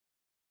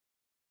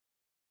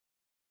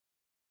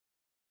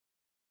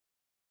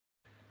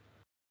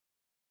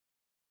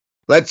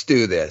Let's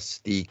do this.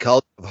 The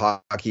Cult of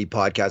Hockey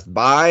podcast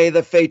by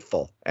the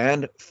faithful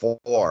and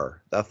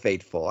for the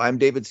faithful. I'm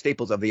David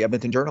Staples of the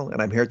Edmonton Journal,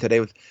 and I'm here today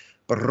with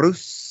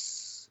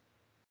Bruce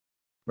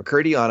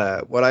McCurdy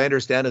on what I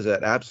understand is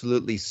an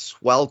absolutely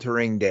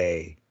sweltering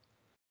day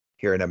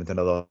here in Edmonton,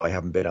 although I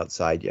haven't been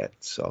outside yet.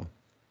 So,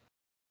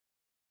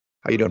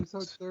 how you doing? Nice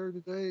out there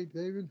today,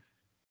 David.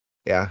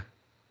 Yeah,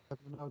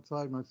 Haven't been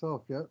outside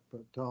myself yet,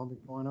 but I'll be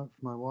going out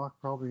for my walk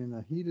probably in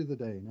the heat of the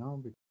day now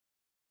because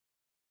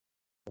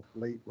I was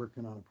late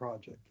working on a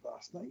project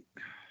last night.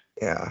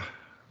 yeah.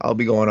 I'll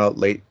be going out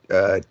late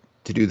to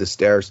do the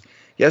stairs.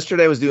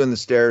 Yesterday, I was doing the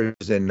stairs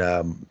in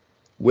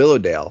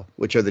Willowdale,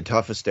 which are the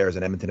toughest stairs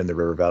in Edmonton in the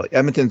River Valley.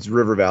 Edmonton's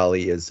River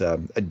Valley is a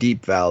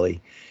deep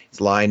valley.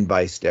 It's lined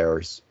by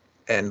stairs,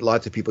 and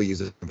lots of people use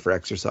them for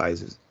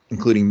exercises,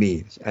 including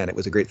me. And it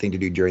was a great thing to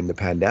do during the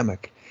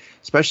pandemic,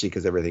 especially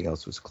because everything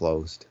else was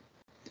closed,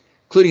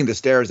 including the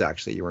stairs.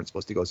 Actually, you weren't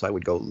supposed to go, so I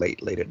would go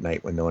late at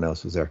night when no one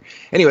else was there.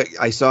 Anyway,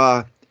 I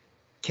saw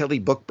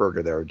Kelly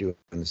Bookberger there doing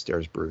the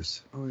stairs,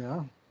 Bruce. Oh,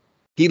 yeah?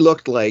 He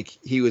looked like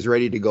he was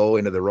ready to go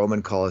into the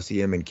Roman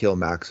Colosseum and kill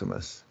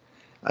Maximus.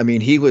 I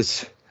mean,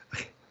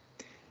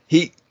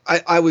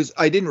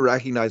 I didn't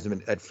recognize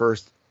him at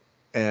first,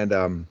 and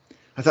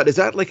I thought, is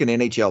that like an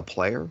NHL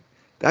player?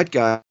 That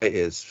guy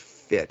is It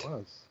fit,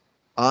 was.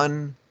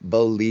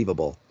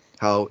 unbelievable.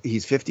 How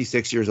he's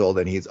 56 years old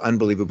and he's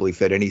unbelievably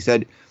fit. And he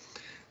said,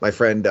 my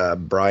friend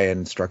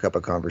Brian struck up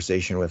a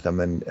conversation with him,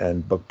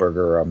 and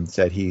Bookberger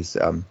said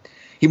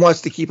he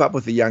wants to keep up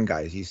with the young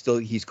guys.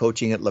 He's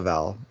coaching at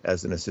Laval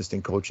as an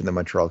assistant coach in the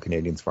Montreal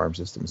Canadiens farm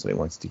system, so he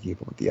wants to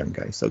keep up with the young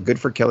guys. So good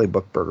for Kelly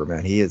Bookberger,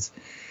 man. He is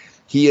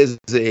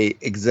a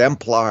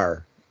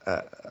exemplar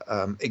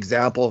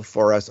example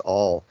for us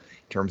all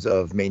in terms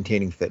of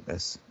maintaining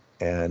fitness.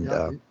 And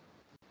Yeah,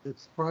 it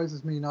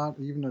surprises me not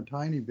even a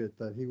tiny bit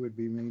that he would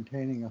be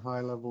maintaining a high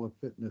level of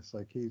fitness.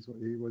 Like he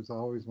was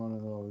always one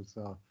of those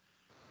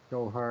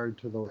go hard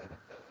to the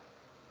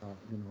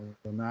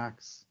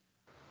max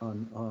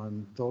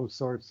on those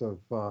sorts of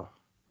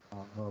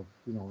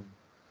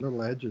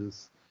little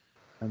edges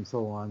and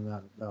so on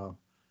that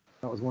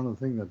was one of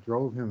the things that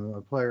drove him,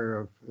 a player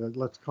of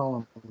let's call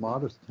him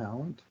modest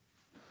talent,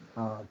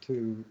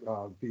 to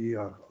be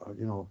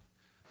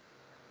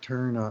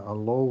turn a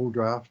low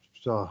draft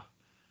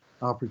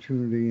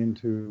opportunity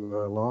into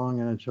a long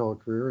NHL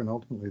career and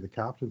ultimately the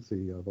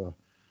captaincy of a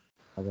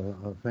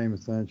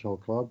famous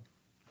NHL club,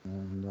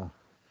 and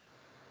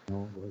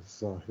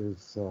was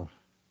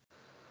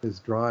his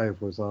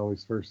drive was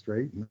always first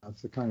rate, and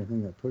that's the kind of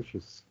thing that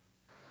pushes.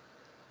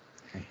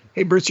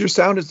 hey, Bruce, your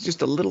sound is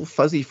just a little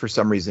fuzzy for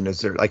some reason. Is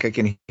there, like, I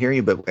can hear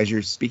you, but as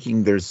you're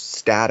speaking, there's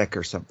static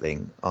or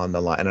something on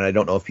the line, and I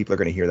don't know if people are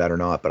going to hear that or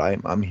not, but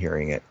I'm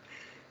hearing it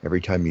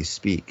every time you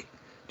speak.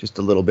 Just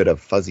a little bit of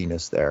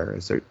fuzziness there.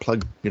 Is it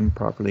plugged in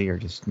properly, or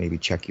just maybe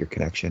check your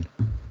connection?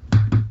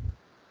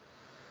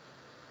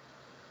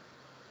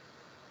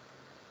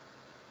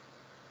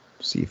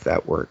 See if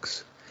that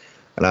works.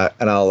 And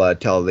I'll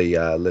tell the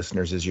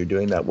listeners as you're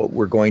doing that what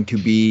we're going to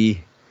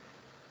be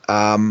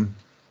um,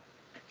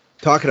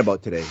 talking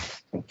about today.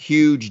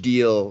 Huge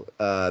deal.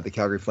 The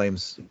Calgary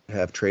Flames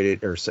have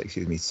traded, or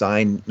excuse me,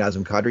 signed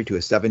Nazem Kadri to a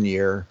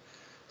 7-year,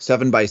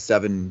 $7 by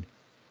 $7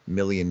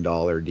 million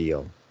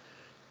deal.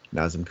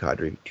 Nazem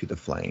Kadri to the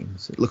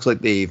Flames. It looks like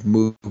they've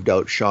moved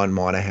out Sean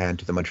Monahan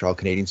to the Montreal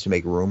Canadiens to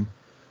make room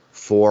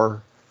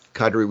for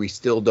Kadri. We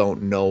still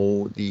don't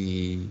know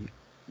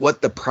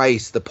what the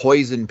price, the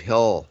poison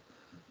pill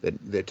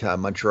that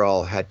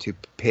Montreal had to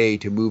pay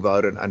to move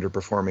out an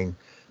underperforming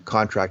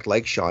contract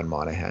like Sean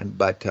Monahan,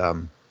 but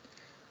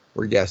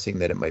we're guessing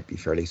that it might be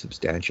fairly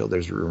substantial.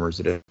 There's rumors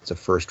that it's a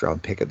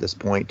first-round pick at this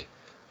point,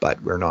 but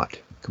we're not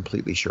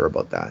completely sure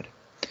about that.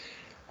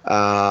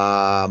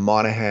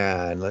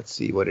 Monahan, let's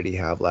see, what did he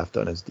have left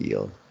on his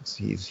deal?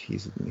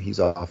 He's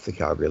off the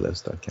Calgary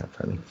list on Cap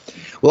Friendly.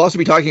 We'll also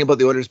be talking about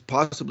the Oilers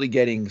possibly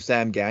getting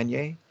Sam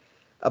Gagner,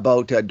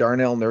 about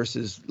Darnell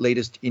Nurse's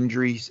latest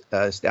injury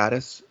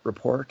status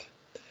report.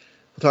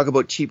 We'll talk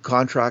about cheap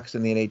contracts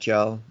in the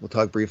NHL. We'll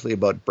talk briefly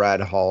about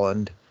Brad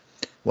Holland,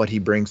 what he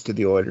brings to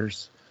the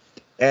Oilers,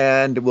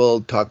 and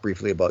we'll talk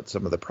briefly about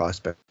some of the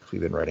prospects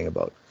we've been writing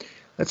about.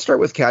 Let's start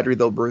with Kadri,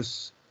 though,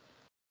 Bruce.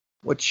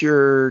 What's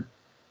your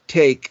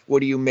take?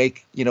 What do you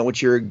make?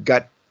 What's your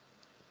gut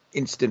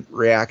instant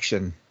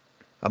reaction,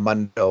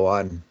 Amundo,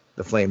 on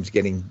the Flames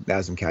getting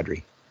Nazem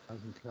Kadri? As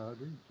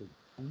Kadri to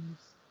Flames,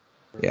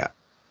 Yeah.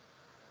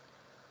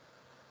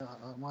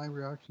 my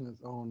reaction is,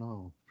 oh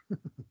no. To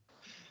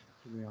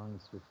be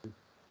honest with you,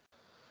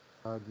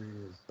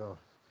 Kadri is uh,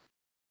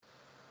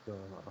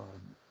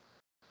 um,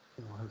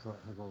 has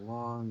a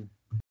long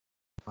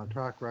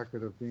track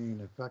record of being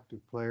an effective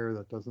player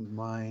that doesn't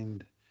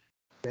mind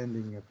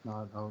bending, if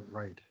not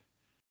outright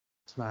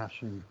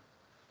smashing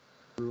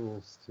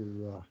rules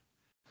to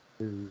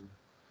do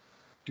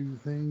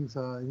things.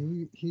 Uh,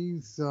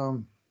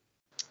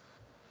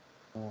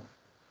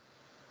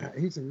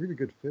 he's a really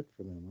good fit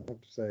for them. I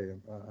have to say,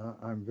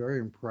 I'm very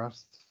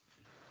impressed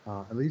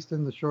at least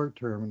in the short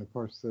term. And of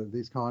course,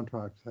 these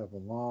contracts have a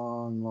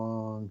long,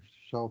 long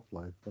shelf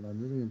life. But I'm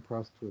really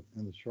impressed with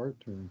in the short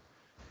term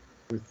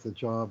with the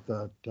job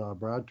that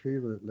Brad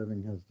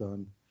Treliving has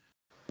done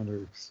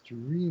under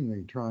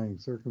extremely trying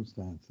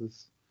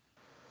circumstances,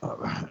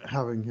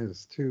 having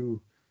his two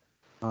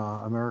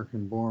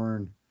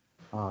American-born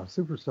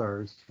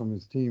superstars from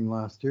his team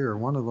last year.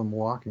 One of them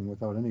walking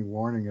without any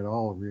warning at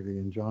all, really,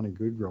 in Johnny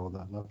Goodrow,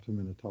 that left him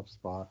in a tough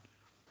spot.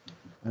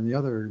 And the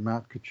other,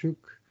 Matt Kachuk,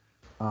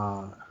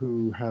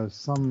 who has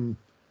some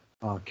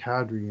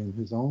cadre in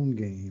his own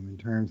game in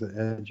terms of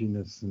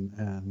edginess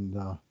and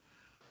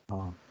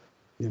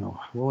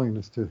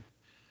willingness to.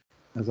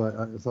 As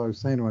I was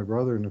saying to my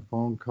brother in a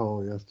phone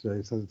call yesterday,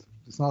 he says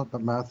it's not that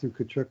Matthew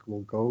Kachuk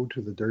will go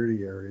to the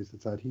dirty areas;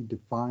 it's that he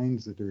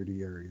defines the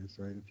dirty areas.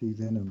 Right? If he's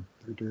in them,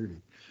 they're dirty.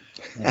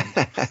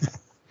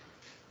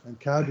 And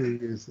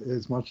Kadri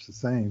is much the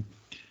same.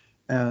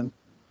 And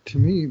to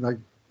me, like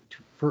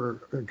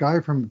for a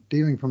guy from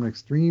dealing from an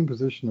extreme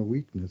position of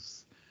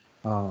weakness,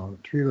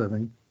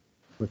 Treliving,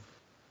 with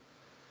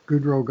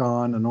Goodrow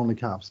gone and only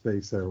cap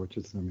space there, which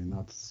is,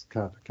 that's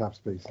cap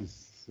space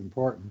is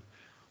important.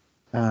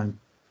 And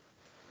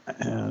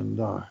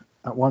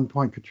at one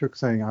point, Kachuk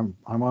saying, "I'm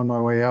on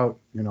my way out,"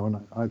 and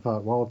I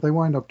thought, well, if they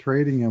wind up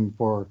trading him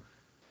for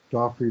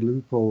Joffrey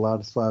Lupul,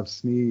 Ladislav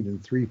Sneed,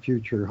 and 3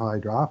 future high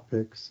draft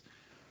picks,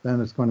 then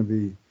it's going to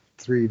be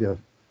 3 to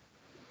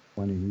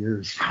 20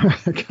 years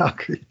for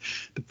Calgary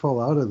to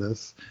pull out of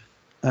this.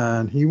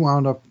 And he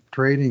wound up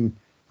trading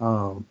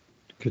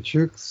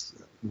Kachuk's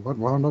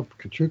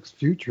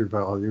future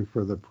value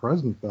for the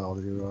present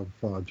value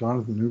of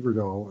Jonathan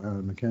Huberdeau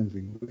and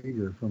Mackenzie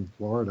Weegar from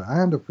Florida,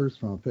 and a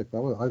first-round pick. I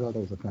thought that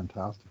was a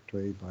fantastic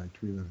trade by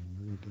Treliving,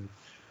 really did.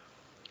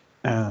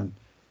 And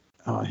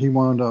he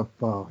wound up,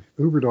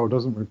 Huberdeau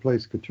doesn't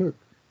replace Kachuk,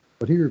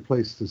 but he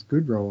replaced his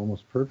Goodrow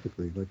almost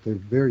perfectly. Like, they're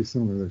very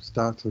similar. Their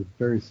stats are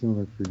very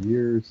similar for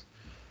years.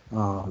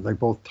 They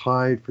both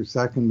tied for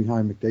second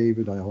behind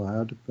McDavid, I'll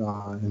add,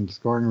 in the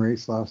scoring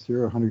race last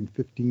year,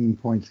 115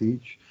 points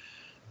each.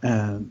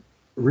 And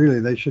really,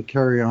 they should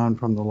carry on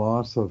from the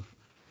loss of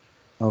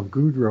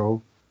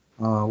Goodrow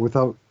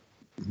without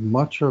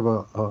much of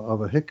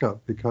a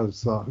hiccup,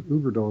 because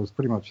Huberdeau is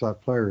pretty much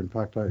that player. In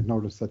fact, I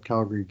noticed that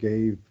Calgary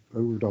gave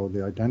Huberdeau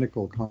the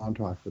identical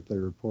contract that they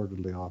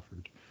reportedly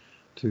offered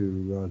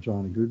to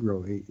Johnny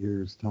Goodrow, 8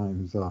 years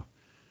times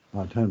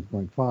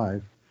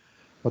 10.5.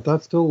 But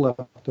that still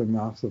left a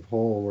massive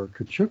hole where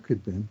Kachuk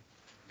had been.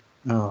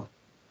 Now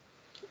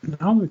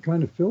they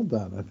kind of filled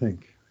that, I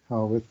think,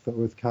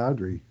 with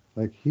Kadri.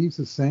 Like, he's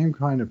the same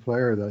kind of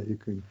player that you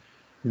can,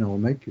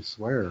 make you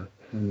swear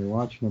when you're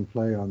watching him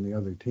play on the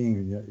other team,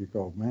 and yet you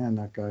go, man,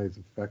 that guy is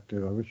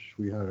effective. I wish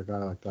we had a guy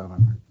like that on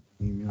our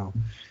team,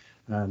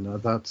 And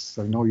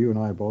I know you and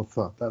I both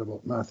thought that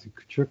about Matthew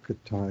Kachuk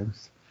at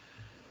times.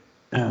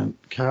 And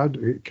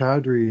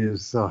Kadri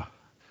is, I'll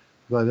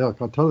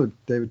tell you,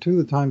 David, 2 of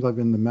the times I've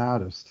been the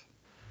maddest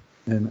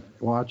in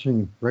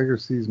watching regular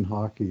season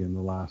hockey in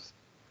the last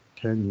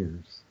 10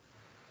 years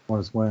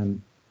was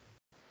when,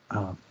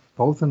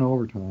 both in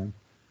overtime,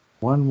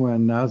 one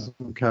when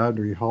Nazem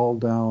Kadri hauled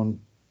down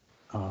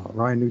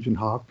Ryan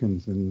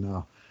Nugent-Hopkins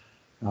in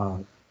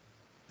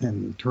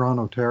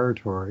Toronto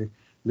territory,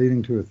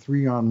 leading to a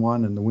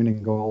 3-on-1 and the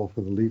winning goal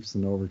for the Leafs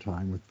in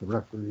overtime, with the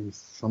referees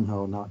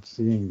somehow not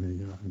seeing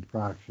the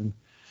infraction.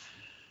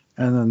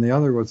 And then the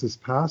other was this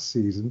past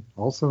season,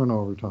 also in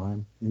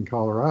overtime, in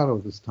Colorado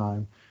this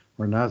time,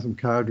 where Nazem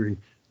Kadri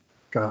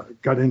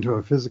got into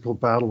a physical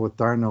battle with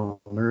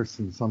Darnell Nurse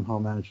and somehow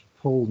managed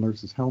to pull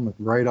Nurse's helmet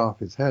right off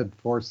his head,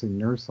 forcing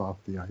Nurse off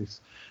the ice,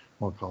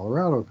 while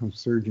Colorado comes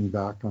surging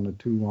back on a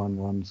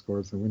 2-on-1,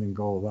 scores the winning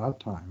goal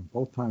that time.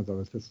 Both times I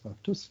was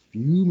just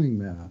fuming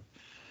mad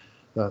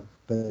that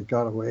they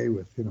got away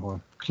with, a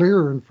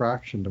clear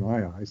infraction to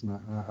my eyes. And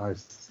I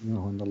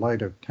in the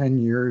light of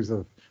 10 years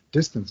of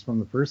distance from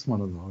the first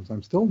one of those,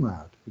 I'm still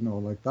mad.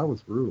 Like, that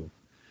was brutal.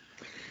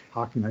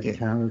 Hockey Night in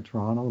Canada,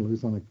 Toronto,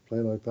 lose on a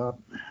play like that.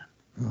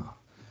 Oh.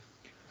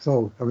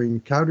 So,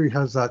 Kadri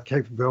has that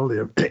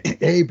capability of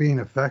A, being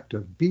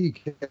effective, B,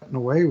 getting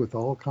away with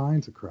all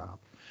kinds of crap,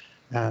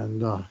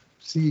 and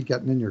C,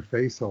 getting in your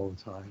face all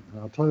the time.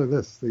 And I'll tell you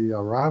this, the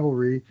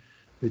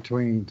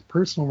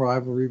personal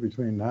rivalry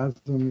between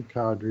Nazem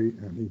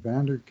Kadri and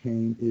Evander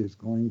Kane is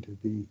going to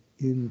be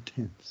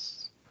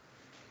intense.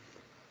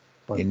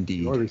 But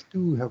Indeed. The Oilers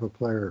do have a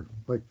player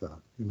like that,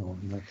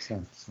 in that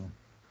sense. So.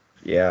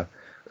 Yeah.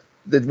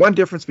 The one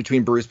difference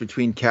between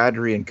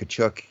Kadri and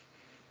Kachuk,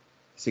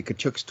 see,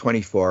 Kachuk's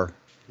 24.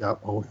 Yeah.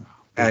 Oh, yeah.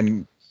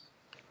 And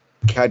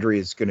Kadri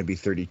is going to be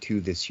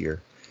 32 this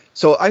year.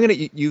 So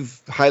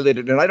you've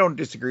highlighted, and I don't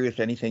disagree with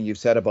anything you've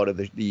said about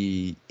it,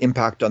 the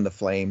impact on the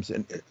Flames.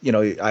 And,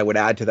 I would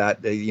add to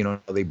that,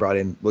 they brought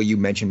in, well, you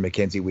mentioned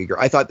Mackenzie Weegar.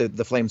 I thought that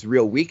the Flames'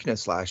 real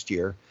weakness last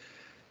year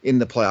in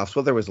the playoffs,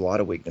 well, there was a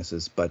lot of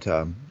weaknesses, but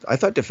I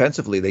thought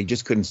defensively they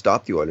just couldn't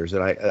stop the Oilers.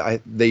 And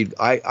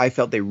I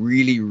felt they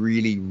really,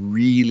 really,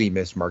 really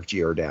missed Mark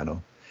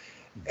Giordano.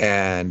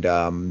 And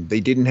they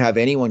didn't have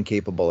anyone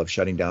capable of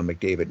shutting down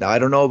McDavid. Now, I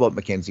don't know about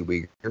Mackenzie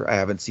Weegar. I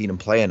haven't seen him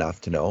play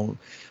enough to know.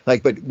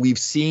 But we've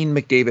seen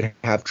McDavid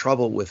have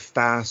trouble with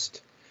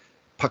fast,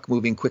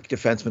 puck-moving, quick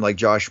defensemen like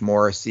Josh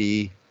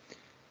Morrissey,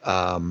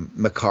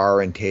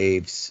 Makar, and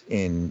Taves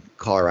in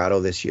Colorado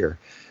this year.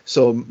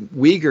 So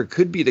Weegar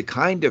could be the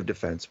kind of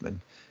defenseman,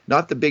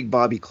 not the big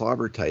Bobby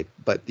Clobber type,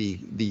 but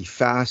the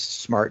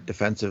fast, smart,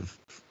 defensively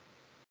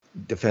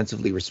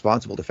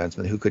responsible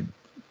defenseman who could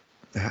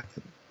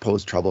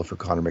pose trouble for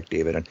Connor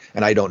McDavid,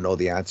 and I don't know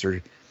the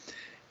answer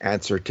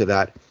to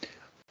that.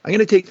 I'm going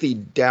to take the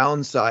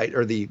downside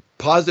or the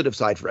positive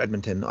side for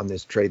Edmonton on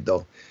this trade,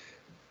 though.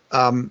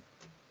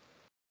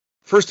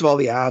 First of all,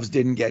 the Avs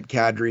didn't get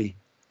Kadri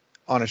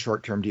on a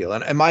short-term deal,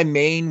 and my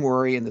main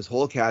worry in this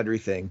whole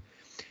Kadri thing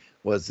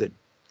was that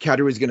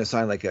Kadri was going to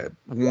sign like a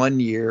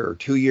 1-year or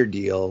 2-year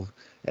deal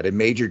at a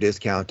major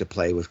discount to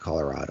play with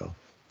Colorado,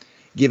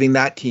 giving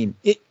that team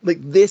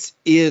this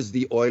is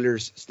the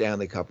Oilers'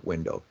 Stanley Cup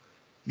window.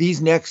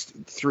 These next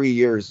 3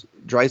 years,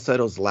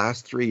 Draisaitl's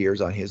last 3 years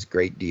on his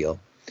great deal,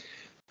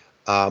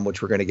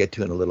 which we're going to get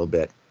to in a little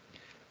bit.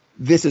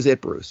 This is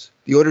it, Bruce.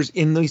 The Oilers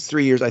in these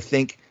 3 years, I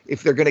think,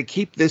 if they're going to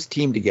keep this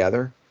team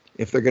together,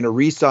 if they're going to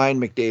re-sign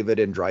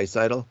McDavid and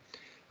Draisaitl,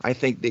 I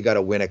think they got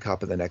to win a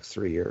cup in the next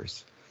 3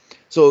 years.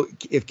 So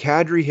if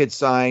Kadri had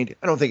signed,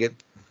 I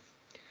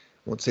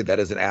won't say that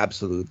as an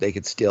absolute. They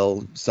could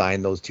still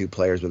sign those two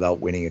players without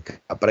winning a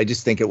cup, but I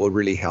just think it will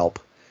really help.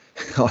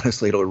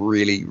 Honestly, it'll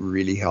really,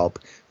 really help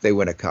if they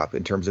win a cup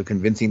in terms of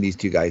convincing these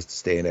two guys to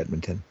stay in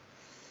Edmonton.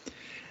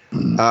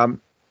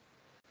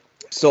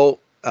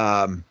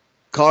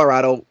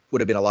 Colorado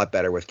would have been a lot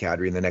better with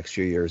Kadri in the next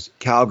few years.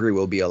 Calgary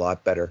will be a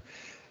lot better.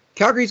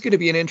 Calgary's going to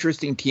be an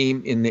interesting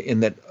team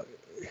in that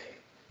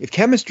if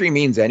chemistry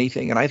means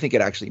anything, and I think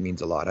it actually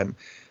means a lot. I'm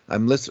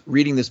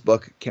reading this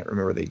book. Can't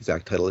remember the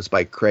exact title. It's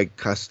by Craig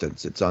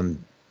Custance.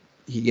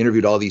 He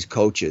interviewed all these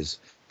coaches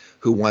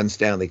who won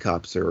Stanley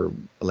Cups or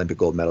Olympic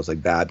gold medals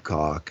like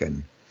Babcock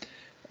and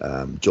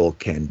Joel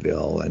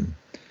Kenville and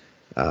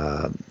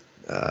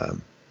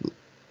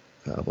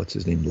what's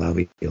his name?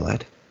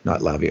 Laviolette?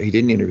 Not Laviolette. He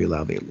didn't interview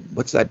Laviolette.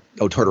 What's that?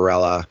 Oh,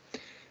 Tortorella,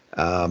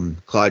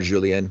 Claude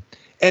Julien.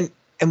 And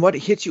what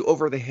hits you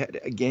over the head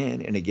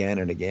again and again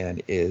and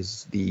again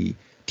is the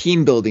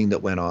team building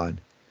that went on,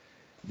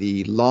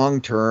 the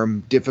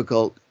long-term,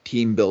 difficult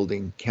team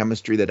building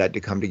chemistry that had to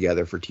come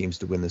together for teams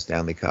to win the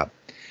Stanley Cup.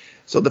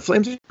 So the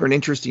Flames are an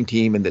interesting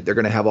team in that they're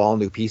going to have all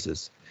new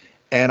pieces.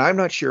 And I'm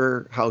not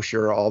sure how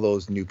all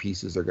those new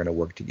pieces are going to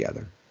work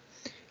together.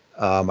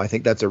 I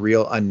think that's a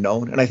real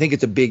unknown. And I think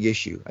it's a big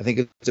issue. I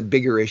think it's a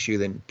bigger issue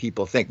than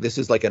people think. This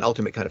is like an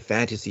ultimate kind of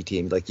fantasy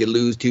team. Like you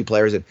lose two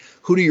players and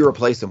who do you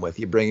replace them with?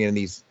 You bring in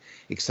these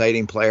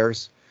exciting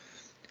players.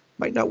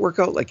 Might not work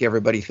out like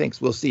everybody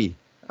thinks. We'll see.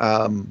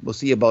 We'll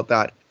see about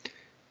that.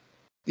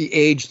 The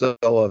age, though,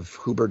 of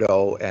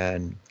Huberdeau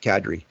and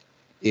Kadri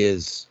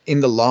is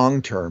in the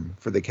long term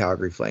for the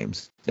Calgary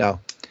Flames. Now,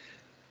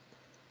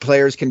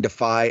 players can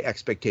defy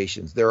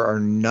expectations. There are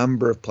a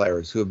number of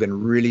players who have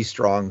been really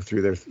strong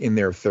in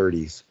their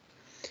 30s.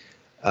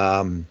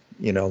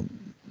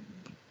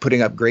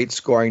 Putting up great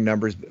scoring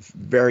numbers,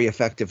 very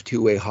effective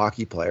two-way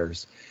hockey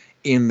players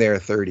in their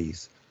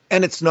 30s.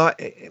 And it's not,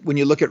 when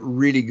you look at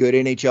really good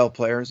NHL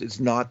players, it's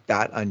not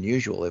that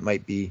unusual. It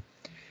might be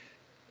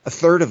a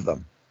third of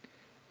them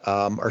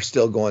are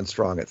still going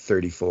strong at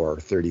 34,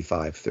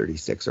 35,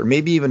 36, or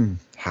maybe even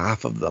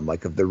half of them,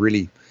 like of the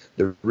really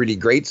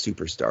great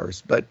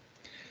superstars. But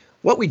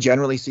what we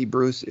generally see,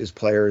 Bruce, is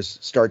players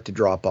start to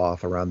drop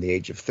off around the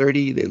age of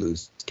 30. They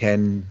lose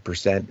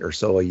 10% or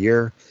so a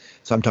year,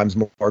 sometimes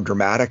more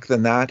dramatic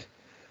than that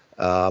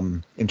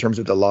in terms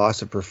of the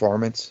loss of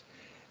performance.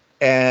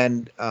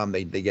 And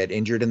they get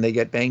injured and they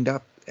get banged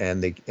up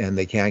and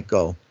they can't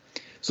go.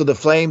 So the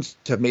Flames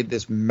have made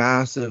this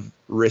massive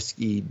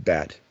risky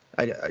bet.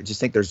 I just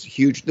think there's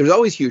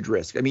always huge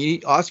risk. I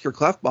mean, Oscar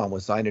Klefbom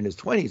was signed in his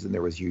 20s and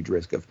there was huge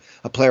risk of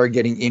a player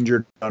getting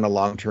injured on a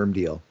long-term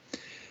deal.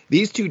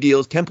 These two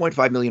deals,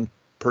 $10.5 million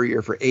per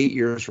year for 8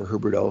 years for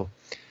Huberdeau,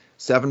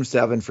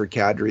 7.7 for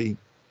Kadri.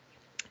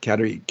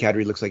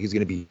 Kadri looks like he's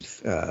going to be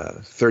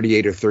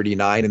 38 or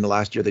 39 in the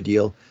last year of the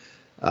deal.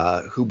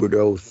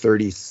 Huberdeau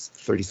 30,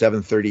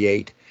 37,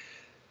 38.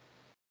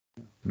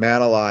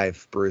 Man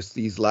alive, Bruce.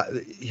 These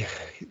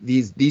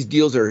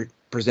deals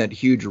present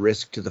huge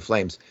risk to the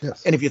Flames.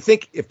 Yes. And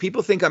if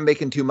people think I'm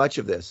making too much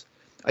of this,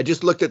 I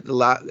just looked at the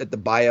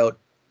buyout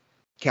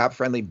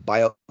cap-friendly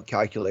buyout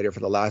calculator for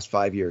the last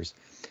 5 years.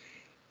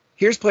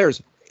 Here's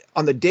players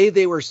on the day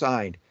they were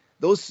signed.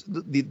 Both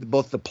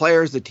the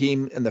players, the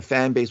team, and the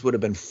fan base would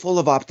have been full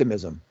of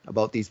optimism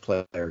about these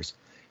players.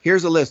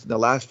 Here's a list in the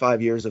last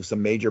 5 years of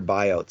some major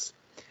buyouts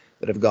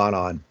that have gone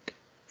on.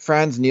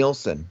 Franz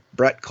Nielsen,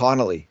 Brett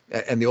Connolly,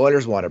 and the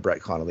Oilers wanted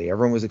Brett Connolly.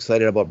 Everyone was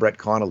excited about Brett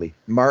Connolly.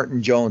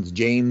 Martin Jones,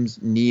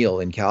 James Neal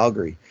in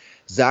Calgary,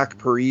 Zach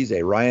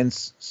Parise, Ryan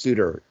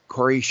Suter,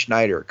 Corey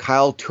Schneider,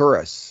 Kyle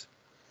Turris,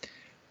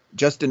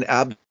 Justin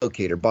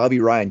Abdelkader, Bobby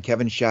Ryan,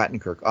 Kevin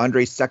Shattenkirk,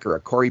 Andre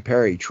Sekera, Corey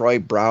Perry, Troy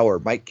Brower,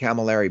 Mike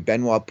Camilleri,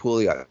 Benoit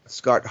Pouliot,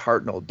 Scott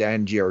Hartnell,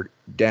 Dan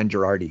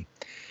Girardi.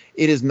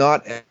 It is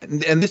not,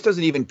 and this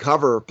doesn't even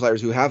cover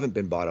players who haven't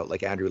been bought out,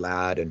 like Andrew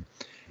Ladd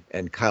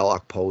and Kyle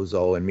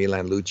Okposo and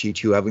Milan Lucic,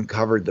 who haven't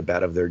covered the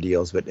bet of their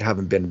deals, but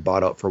haven't been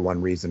bought out for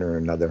one reason or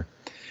another.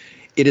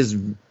 It is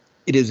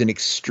an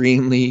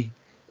extremely,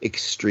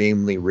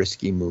 extremely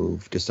risky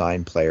move to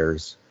sign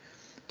players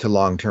to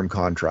long-term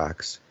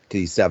contracts, to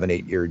these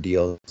 7-8 year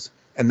deals.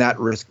 And that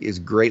risk is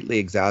greatly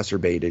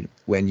exacerbated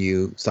when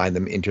you sign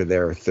them into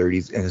their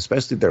 30s and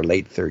especially their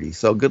late 30s.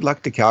 So good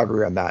luck to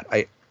Calgary on that.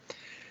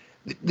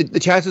 The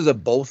chances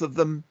of both of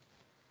them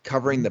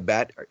covering the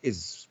bet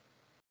is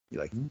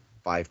like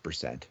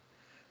 5%.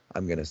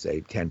 I'm going to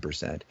say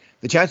 10%.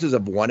 The chances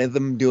of one of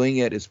them doing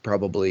it is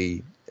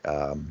probably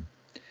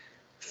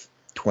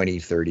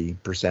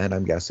 20-30%,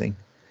 I'm guessing.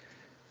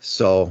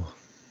 So,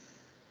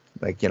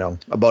 like,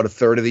 about a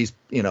third of these,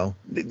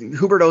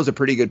 Huberdeau's a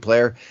pretty good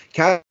player.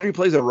 Kadri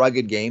plays a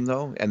rugged game,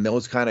 though, and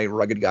those kind of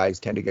rugged guys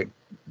tend to get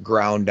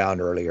ground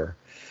down earlier.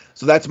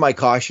 So that's my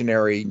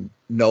cautionary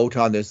note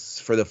on this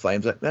for the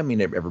Flames. I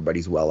mean,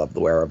 everybody's well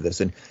aware of this.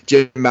 And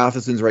Jim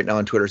Matheson's right now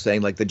on Twitter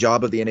saying, like, the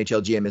job of the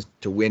NHL GM is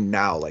to win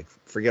now. Like,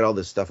 forget all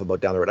this stuff about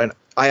down the road. And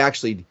I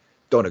actually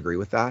don't agree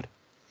with that.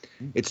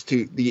 It's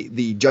to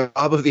the job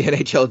of the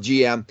NHL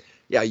GM.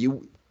 Yeah,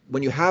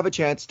 when you have a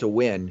chance to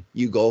win,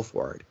 you go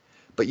for it.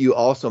 But you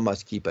also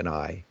must keep an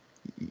eye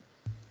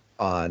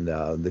on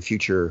the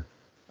future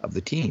of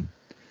the team.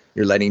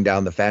 You're letting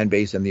down the fan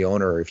base and the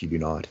owner if you do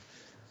not.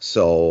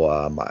 So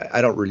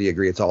I don't really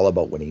agree. It's all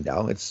about winning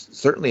now. It's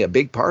certainly a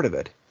big part of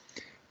it.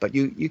 But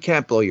you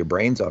can't blow your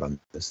brains out on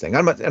this thing.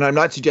 I'm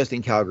not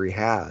suggesting Calgary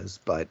has,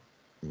 but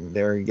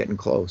they're getting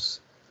close.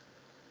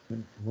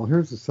 Well,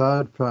 here's the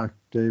sad fact,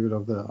 David,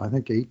 of the, I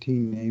think,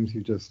 18 names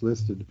you just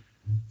listed.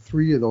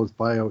 3 of those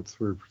buyouts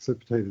were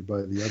precipitated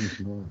by the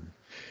Edmonton Oilers.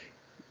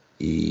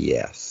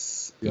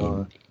 Yes.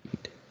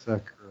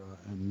 Sekera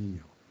and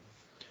Neal.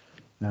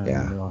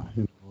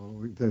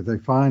 And, they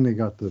finally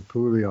got the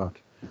Pouliot,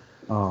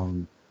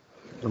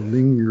 the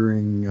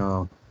lingering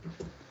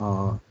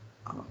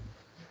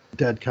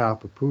dead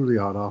cap of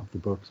Pouliot off the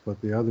books, but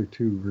the other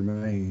 2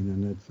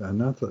 remain,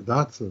 and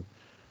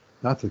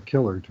that's a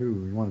killer too.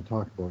 We want to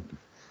talk about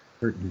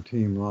hurting your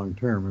team long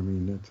term. I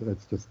mean,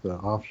 it's just the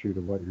offshoot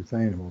of what you're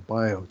saying about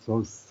buyouts.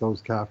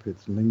 Those cap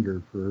hits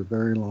linger for a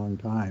very long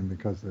time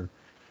because the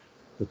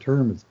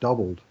term is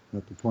doubled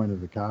at the point of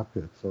the cap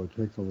hit, so it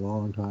takes a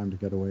long time to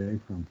get away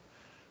from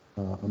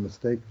a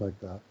mistake like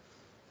that.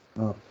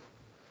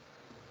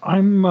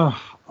 I'm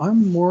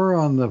more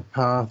on the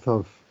path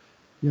of,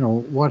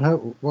 what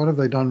have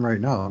they done right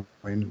now?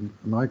 I mean,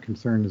 my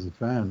concern as a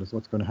fan is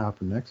what's going to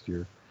happen next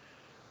year.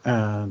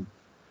 And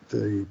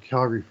the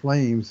Calgary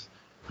Flames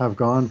have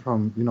gone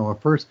from, a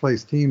first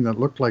place team that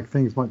looked like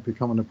things might be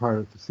coming apart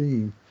at the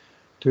seam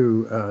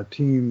to a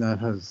team that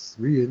has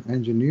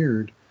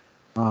re-engineered,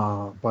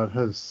 but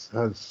has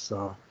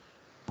done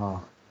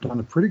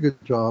a pretty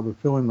good job of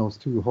filling those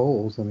 2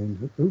 holes. I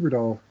mean,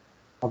 Huberdeau,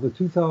 of the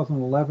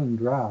 2011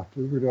 draft,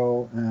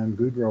 Huberdeau and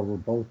Gaudreau were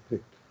both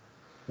picked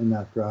in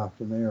that draft,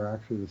 and they are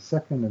actually the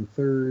 2nd and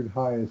 3rd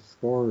highest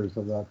scorers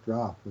of that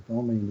draft, with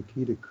only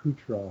Nikita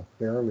Kucherov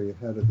barely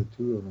ahead of the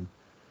 2 of them,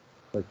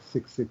 like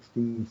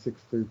 616,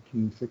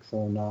 613,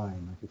 609.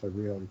 Like, it's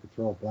you could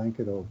throw a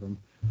blanket over them.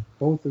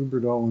 Both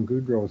Huberdeau and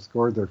Gaudreau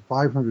scored their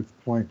 500th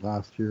point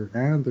last year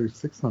and their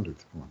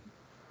 600th point.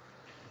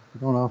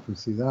 You don't often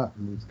see that,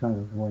 and it's kind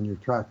of when you're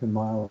tracking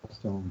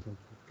milestones.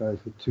 Guys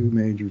hit 2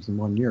 majors in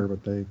 1 year,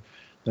 but they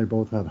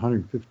both had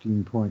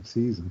 115 point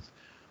seasons.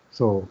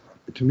 So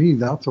to me,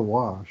 that's a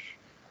wash.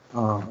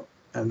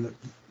 And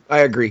I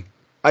agree.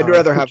 I'd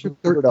rather have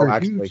Huberdeau. They're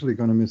hugely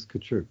going to miss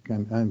Tkachuk,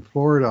 and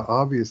Florida,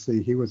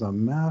 obviously, he was a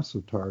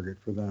massive target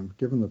for them,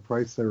 given the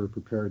price they were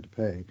prepared to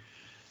pay,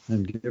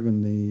 and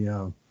given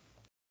the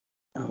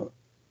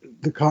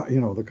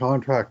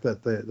contract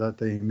that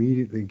they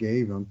immediately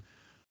gave him,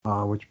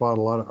 which bought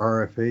a lot of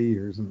RFA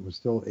years, and it was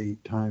still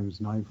 8 times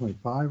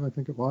 9.5, I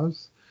think it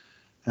was.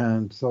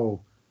 And so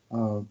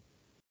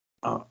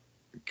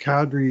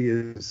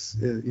Kadri is,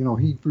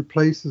 he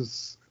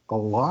replaces a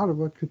lot of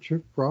what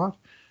Tkachuk brought.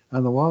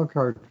 And the wild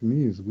card for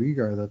me is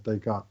Weegar that they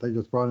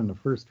just brought in the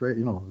first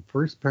pairing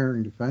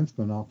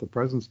defenseman off the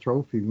President's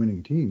Trophy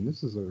winning team.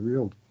 This is a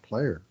real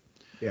player.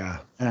 Yeah.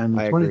 And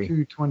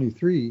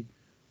 22-23,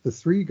 the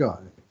 3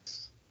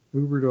 guys,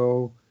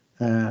 Huberdeau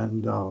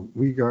and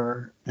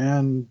Weegar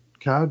and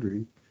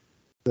Kadri,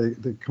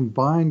 the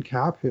combined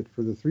cap hit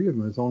for the 3 of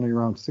them is only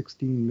around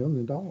 $16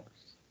 million.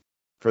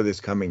 For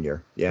this coming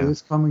year, yeah. For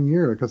this coming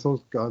year, because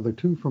those guys, the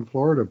 2 from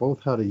Florida,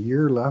 both had a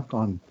year left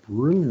on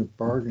brilliant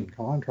bargain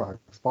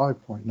contracts,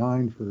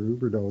 5.9 for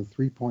Huberdeau,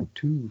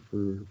 3.2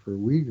 for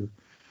Weegar.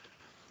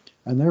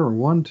 And they were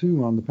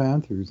 1-2 on the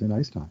Panthers in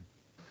ice time.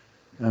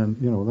 And,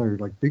 they're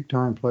like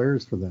big-time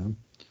players for them.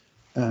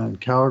 And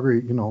Calgary,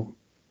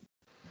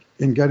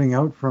 in getting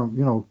out from,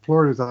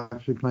 Florida's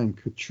actually playing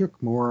Tkachuk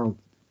more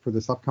for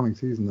this upcoming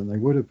season than they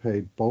would have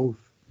paid both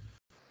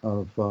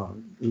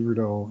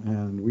Huberdeau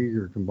and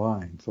Uyghur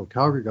combined. So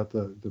Calgary got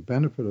the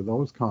benefit of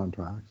those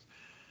contracts.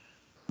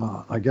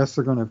 I guess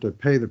they're going to have to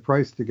pay the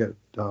price to get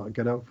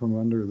out from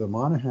under the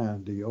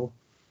Monahan deal,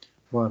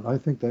 but I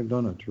think they've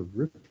done a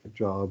terrific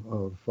job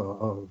of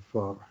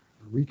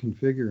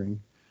reconfiguring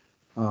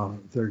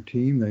their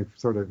team. They've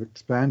sort of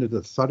expanded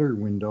the Sutter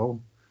window,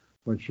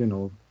 which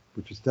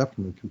is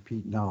definitely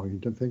compete now. You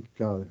don't think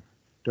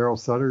Daryl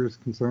Sutter is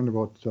concerned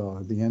about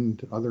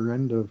the other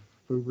end of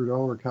Huberdeau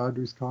or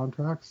Kadri's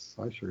contracts?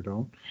 I sure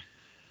don't.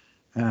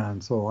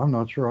 And so I'm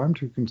not sure I'm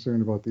too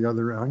concerned about the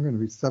other. I'm going to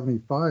be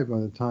 75 by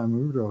the time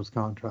Huberdeau's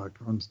contract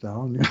runs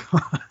down.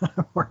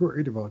 I'm more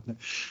worried about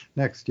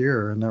next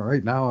year. And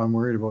right now I'm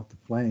worried about the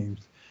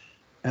Flames.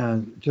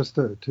 And just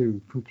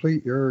to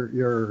complete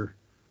your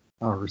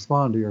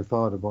respond to your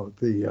thought about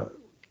the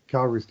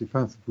Calgary's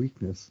defensive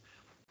weakness,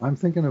 I'm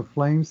thinking a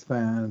Flames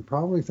fan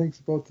probably thinks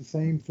about the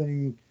same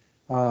thing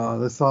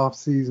this off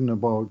season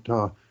about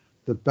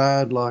the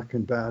bad luck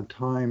and bad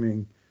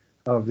timing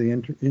of the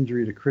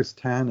injury to Chris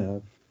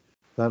Tanev.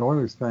 That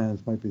Oilers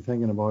fans might be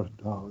thinking about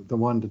the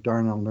one to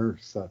Darnell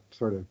Nurse that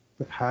sort of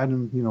had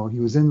him, he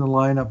was in the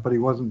lineup, but he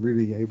wasn't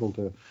really able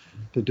to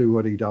do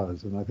what he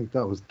does. And I think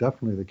that was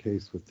definitely the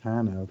case with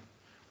Tanev.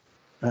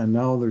 And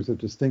now there's a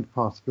distinct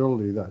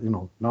possibility that,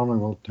 not only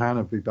will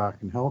Tanev be back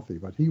and healthy,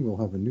 but he will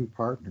have a new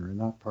partner, and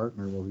that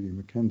partner will be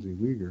Mackenzie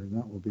Weegar, and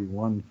that will be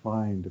one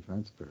fine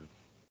defense pair.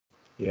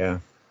 Yeah.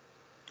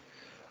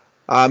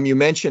 You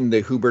mentioned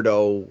the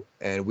Huberdeau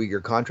and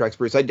Weegar contracts,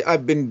 Bruce.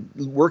 I've been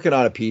working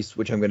on a piece,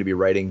 which I'm going to be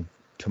writing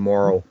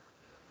tomorrow,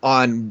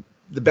 on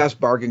the best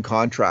bargain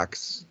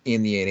contracts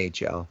in the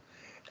NHL.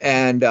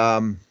 And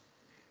I'll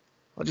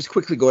just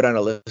quickly go down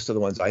a list of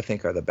the ones I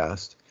think are the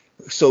best.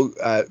 So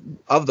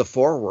of the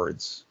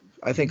forwards,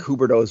 I think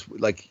Huberdeau's,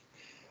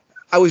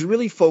 I was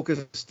really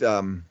focused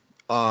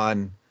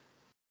on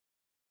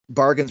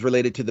bargains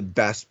related to the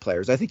best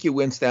players. I think you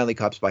win Stanley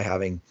Cups by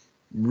having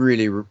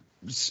really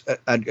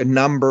a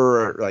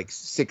number like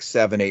 6,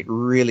 7, 8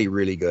 really,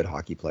 really good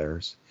hockey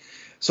players.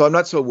 So I'm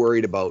not so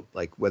worried about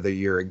whether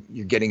you're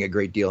getting a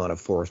great deal on a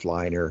fourth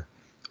liner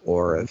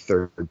or a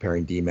third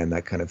pairing D-man,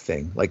 that kind of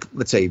thing.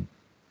 Let's say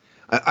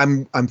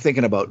I'm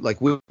thinking about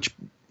which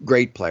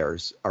great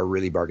players are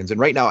really bargains. And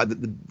right now,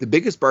 the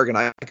biggest bargain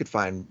I could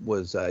find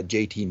was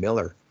JT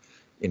Miller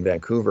in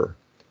Vancouver,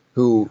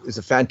 who is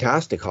a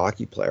fantastic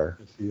hockey player.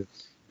 Yes, he is.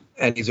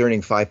 And he's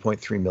earning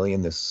 $5.3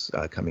 million this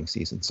coming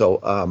season.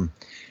 So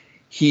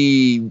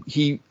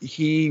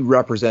he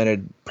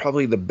represented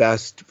probably the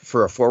best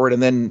for a forward.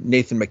 And then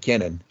Nathan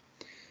McKinnon,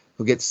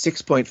 who gets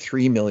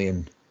 $6.3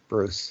 million,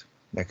 Bruce,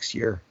 next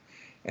year,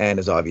 and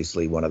is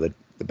obviously one of the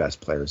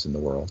best players in the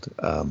world.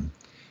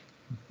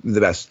 The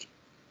best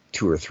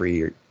 2 or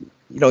 3.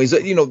 He's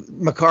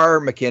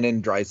Makar,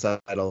 McKinnon,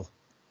 Draisaitl,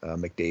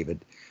 McDavid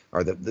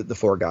are the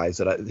 4 guys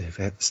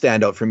that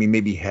stand out for me.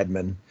 Maybe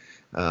Hedman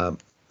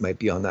might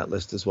be on that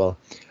list as well.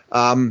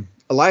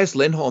 Elias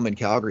Lindholm in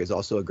Calgary is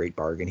also a great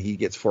bargain. He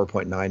gets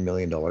 $4.9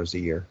 million a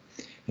year,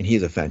 and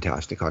he's a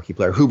fantastic hockey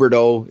player.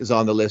 Huberdeau is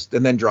on the list,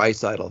 and then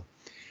Draisaitl.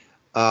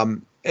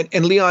 And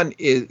Leon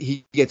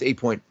he gets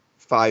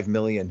 $8.5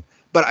 million,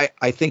 but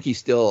I think he's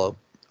still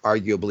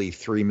arguably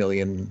 $3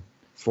 million,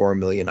 $4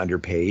 million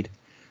underpaid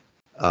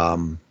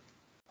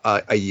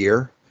a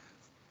year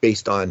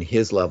based on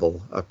his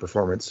level of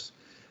performance.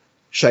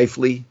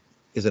 Scheifele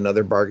is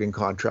another bargain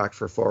contract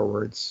for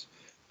forwards.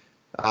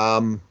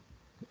 And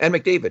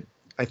McDavid.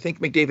 I think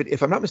McDavid,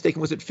 if I'm not mistaken,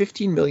 was it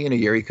 $15 million a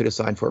year he could have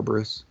signed for,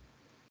 Bruce?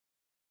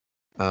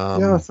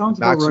 Yeah, sounds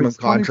about maximum right.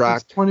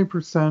 Contract.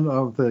 20%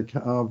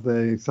 of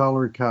the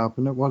salary cap,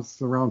 and it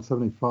was around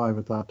 75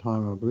 at that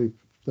time. I believe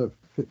the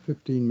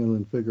 15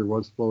 million figure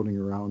was floating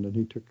around, and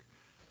he took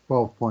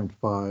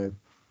 12.5.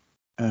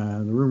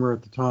 And the rumor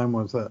at the time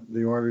was that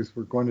the Oilers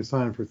were going to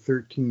sign him for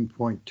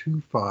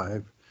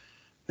 13.25.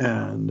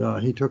 And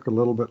he took a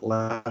little bit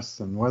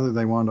less, and whether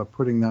they wound up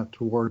putting that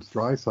towards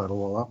Draisaitl,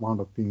 well, that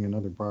wound up being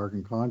another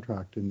bargain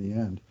contract in the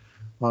end.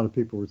 A lot of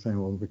people were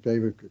saying, well,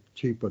 McDavid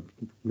cheap, but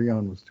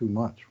Leon was too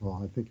much. Well,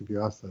 I think if you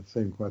ask that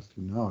same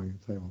question now,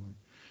 you'd say, well,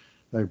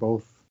 they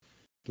both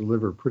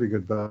deliver pretty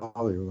good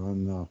value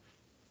on,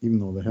 even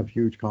though they have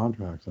huge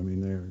contracts. I mean,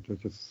 they're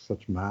just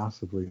such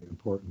massively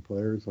important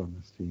players on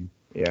this team.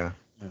 Yeah.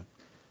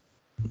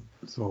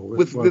 So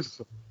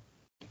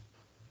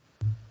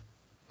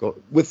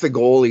with the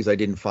goalies, I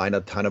didn't find a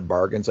ton of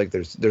bargains.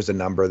 There's a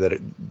number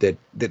that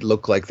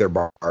look like they're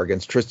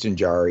bargains. Tristan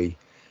Jarry,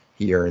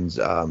 he earns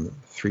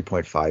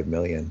 $3.5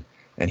 million,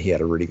 and he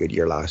had a really good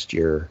year last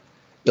year.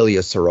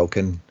 Ilya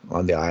Sorokin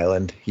on the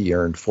island, he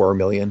earned $4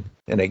 million,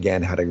 and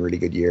again had a really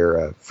good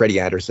year. Freddie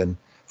Anderson,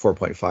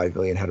 $4.5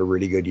 million, had a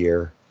really good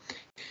year.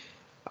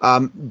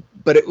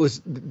 But it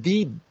was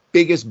the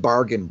biggest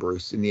bargain,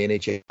 Bruce, in the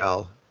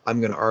NHL. I'm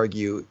going to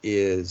argue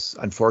is,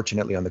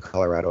 unfortunately, on the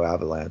Colorado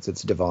Avalanche.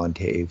 It's Devon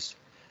Toews.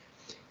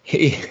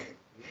 He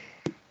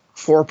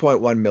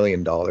 $4.1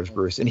 million,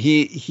 Bruce, and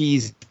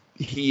he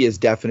is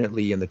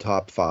definitely in the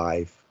top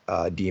 5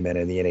 D-men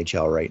in the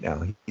NHL right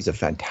now. He's a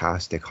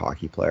fantastic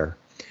hockey player,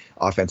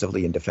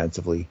 offensively and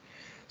defensively.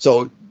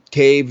 So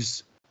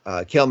Taves,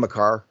 Cale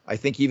Makar, I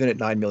think even at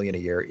 $9 million a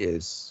year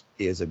is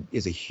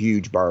a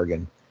huge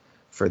bargain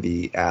for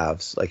the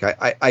Avs. Like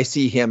I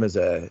see him as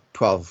a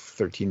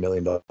 $12-13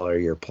 million a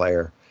year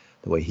player,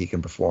 the way he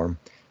can perform.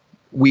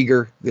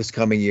 Uyghur this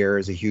coming year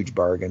is a huge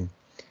bargain.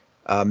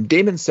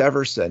 Damon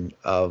Severson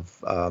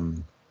of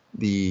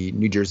the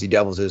New Jersey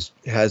Devils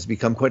has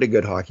become quite a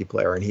good hockey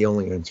player, and he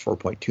only earns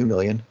 $4.2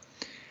 million.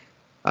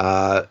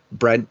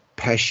 Brent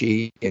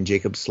Pesce and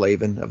Jacob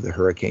Slavin of the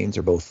Hurricanes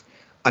are both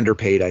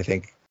underpaid, I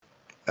think,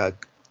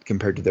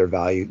 compared to their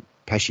value.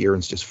 Pesce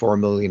earns just $4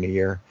 million a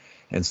year,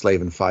 and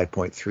Slavin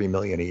 $5.3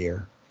 million a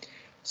year.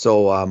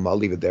 So I'll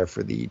leave it there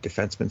for the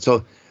defenseman.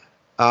 So,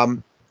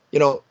 on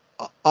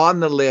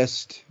the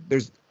list,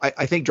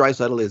 I think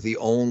Draisaitl is the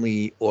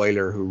only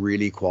Oiler who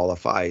really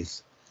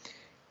qualifies.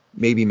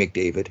 Maybe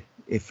McDavid.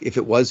 If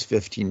it was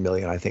 $15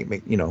 million, I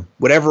think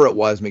whatever it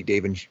was,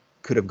 McDavid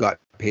could have got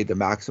paid the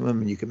maximum,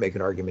 and you could make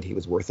an argument he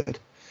was worth it.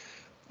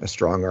 A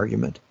strong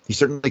argument. He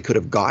certainly could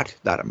have got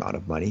that amount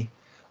of money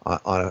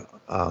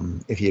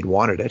if he had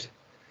wanted it.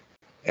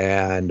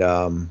 And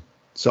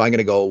so I'm going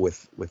to go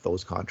with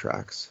those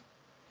contracts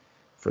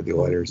for the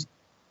Oilers.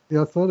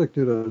 The Athletic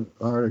did an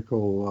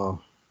article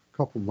a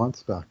couple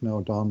months back now,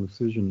 Dom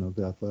Lucian of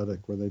the Athletic,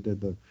 where they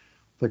did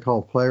they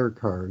call player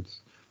cards.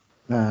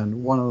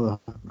 And one of the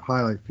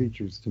highlight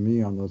features to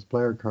me on those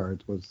player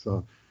cards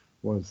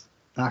was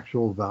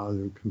actual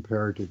value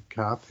compared to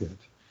cap hit.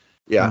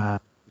 Yeah.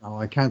 Now,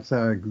 I can't say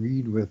I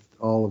agreed with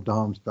all of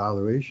Dom's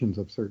valuations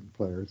of certain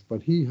players,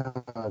 but he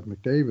had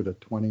McDavid at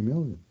 $20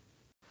 million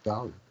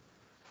value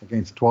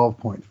against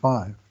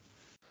 12.5.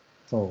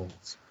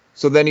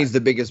 So then he's the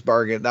biggest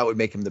bargain. That would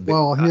make him the biggest.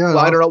 Well,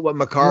 I don't know what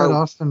Makar. He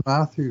had Austin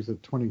Matthews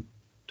at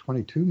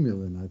 22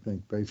 million, I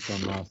think, based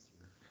on last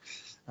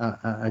year,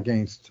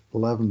 against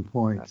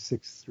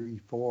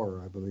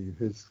 11.634, I believe,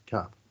 his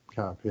cap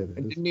hit.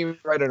 And didn't he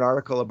write an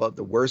article about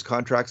the worst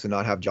contracts and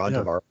not have John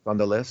Tavares on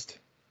the list?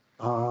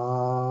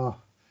 I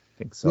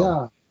think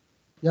so.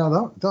 Yeah,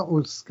 that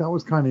was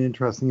kind of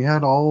interesting. He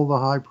had all the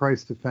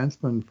high-priced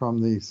defensemen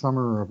from the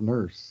Summer of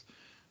Nurse,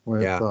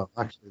 with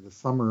actually the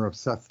Summer of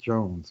Seth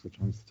Jones, which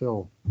I'm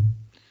still a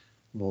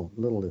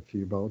little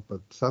iffy about. But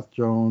Seth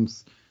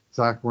Jones,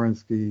 Zach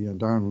Werenski, and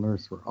Darnell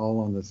Nurse were all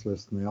on this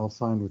list, and they all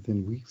signed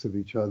within weeks of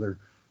each other.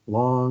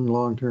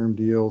 Long-term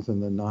deals in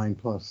the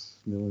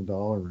 $9+ million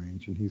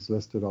range, and he's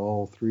listed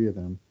all three of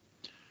them.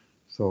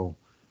 So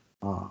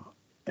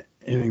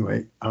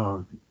anyway, I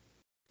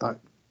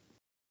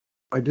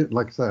did,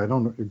 like I said, I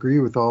don't agree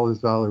with all his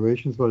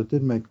valuations, but it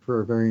did make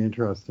for a very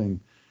interesting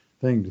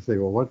thing to say,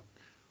 well,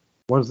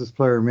 what is this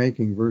player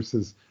making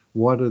versus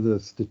what are the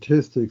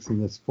statistics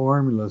in this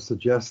formula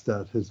suggest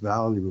that his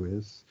value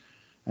is?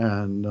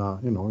 And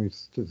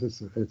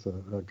it's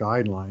a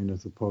guideline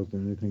as opposed to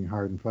anything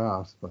hard and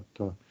fast. But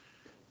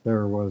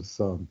there's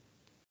some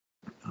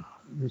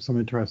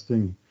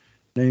interesting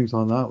names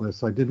on that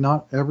list. I did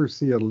not ever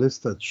see a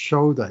list that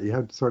showed that. You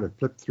had to sort of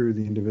flip through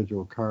the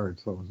individual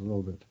cards, so it was a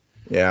little bit.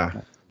 Yeah.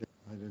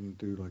 I didn't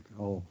do like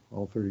all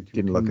 32.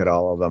 Didn't look at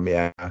all of them.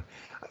 Yeah.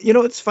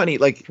 It's funny.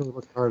 Like, sure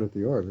looked hard at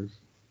the Oilers.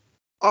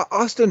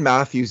 Austin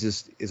Matthews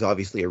is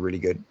obviously a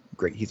really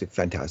great. He's a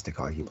fantastic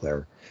hockey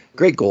player,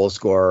 great goal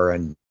scorer,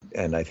 and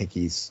I think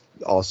he's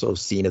also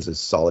seen as a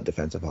solid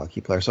defensive hockey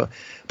player. So,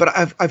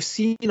 but I've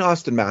seen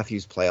Austin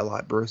Matthews play a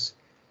lot, Bruce.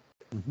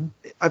 Mm-hmm.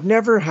 I've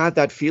never had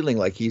that feeling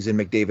like he's in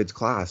McDavid's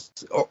class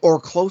or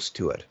close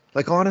to it.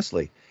 Like,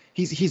 honestly,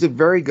 he's a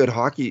very good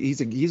hockey.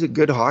 He's a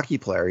good hockey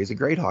player. He's a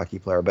great hockey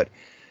player, but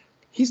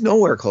he's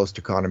nowhere close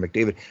to Connor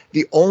McDavid.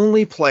 The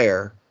only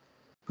player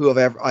who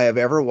I have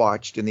ever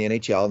watched in the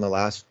NHL in the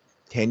last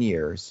 10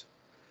 years,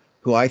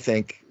 who I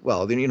think,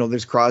 well,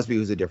 there's Crosby,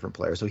 who's a different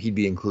player, so he'd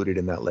be included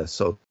in that list.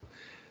 So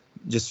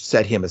just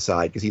set him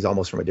aside because he's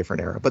almost from a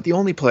different era. But the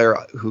only player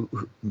who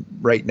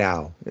right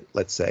now,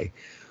 let's say,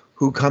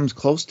 who comes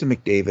close to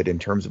McDavid in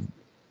terms of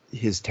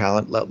his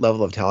talent,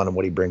 level of talent, and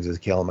what he brings is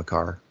Cale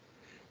Makar.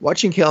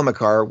 Watching Cale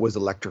Makar was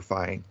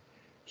electrifying.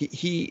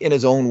 He, in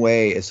his own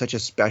way, is such a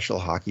special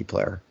hockey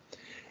player.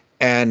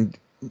 And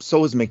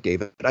so is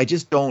McDavid. I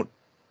just don't,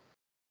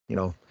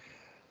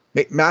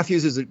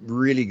 Matthews is a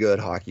really good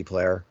hockey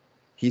player.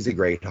 He's a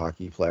great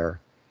hockey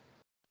player.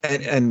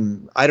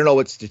 And I don't know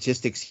what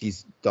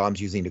statistics Dom's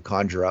using to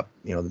conjure up,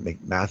 that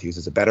Matthews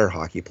is a better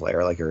hockey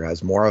player, or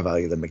has more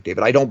value than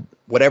McDavid.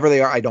 Whatever they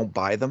are, I don't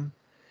buy them.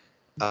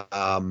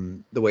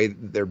 The way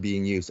they're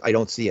being used, I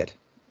don't see it.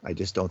 I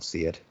just don't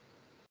see it.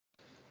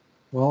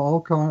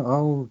 Well,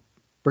 I'll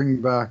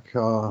bring back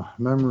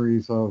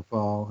memories of,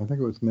 I think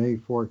it was May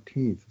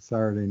 14th,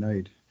 Saturday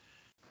night,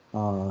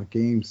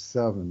 Game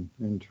 7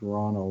 in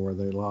Toronto, where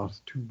they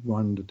lost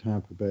 2-1 to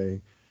Tampa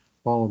Bay,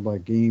 followed by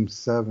Game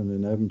 7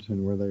 in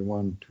Edmonton, where they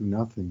won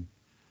 2-0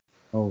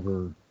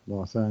 over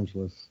Los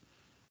Angeles.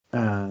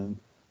 And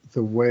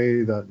the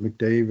way that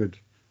McDavid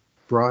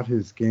brought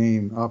his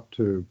game up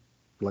to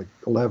like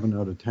 11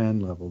 out of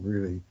 10 level,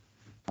 really,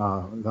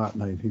 that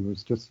night, he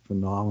was just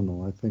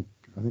phenomenal. I think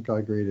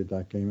I graded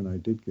that game, and I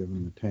did give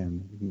him a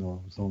 10, even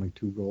though it was only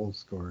 2 goals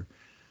scored.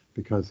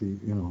 because he,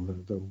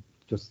 the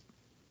just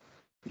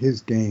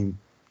his game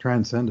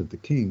transcended the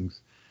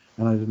Kings.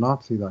 And I did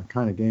not see that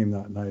kind of game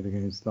that night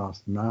against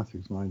Auston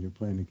Matthews, mind you,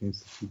 playing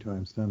against the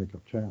two-time Stanley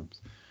Cup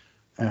champs.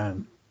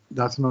 And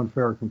that's an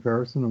unfair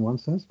comparison in one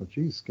sense, but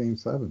geez, Game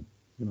 7,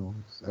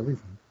 it's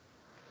everything.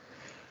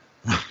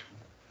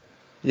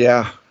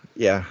 Yeah,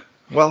 yeah.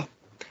 Well,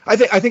 I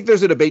think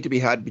there's a debate to be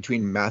had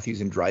between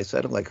Matthews and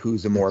Draisaitl, like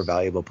who's a more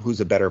valuable,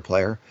 who's a better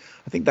player.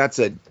 I think that's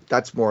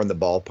more in the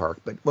ballpark.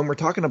 But when we're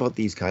talking about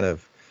these kind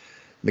of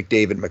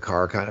McDavid,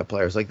 Makar kind of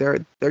players, like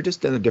they're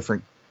just in a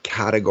different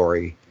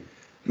category.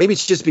 Maybe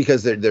it's just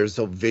because they're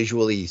so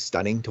visually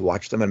stunning to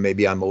watch them, and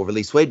maybe I'm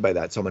overly swayed by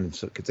that. Someone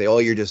could say, "Oh,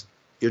 you're just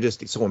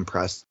so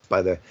impressed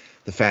by the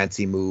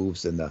fancy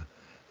moves and the."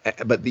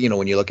 But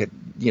when you look at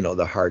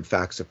the hard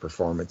facts of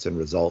performance and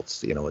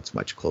results, it's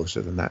much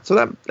closer than that.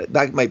 So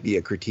that might be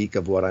a critique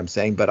of what I'm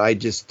saying. But I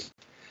just,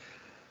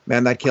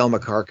 man, that Cale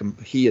Makar,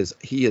 he is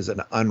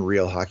an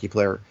unreal hockey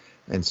player,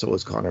 and so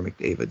is Connor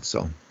McDavid.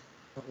 So.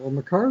 Well,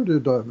 Makar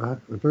did a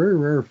very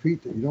rare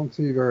feat that you don't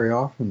see very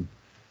often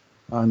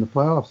in the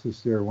playoffs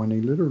this year, when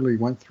he literally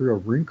went through a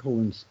wrinkle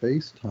in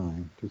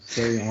space-time to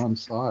stay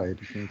onside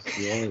against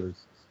the Oilers.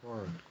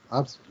 Scored an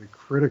absolutely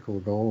critical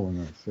goal in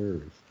that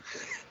series.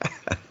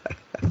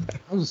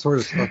 That was the sort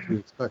of stuff you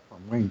expect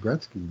from Wayne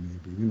Gretzky,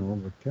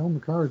 maybe, but Cale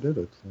Makar did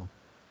it. So.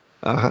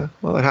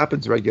 Well, it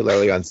happens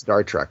regularly on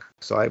Star Trek.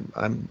 So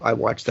I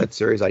watched that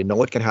series. I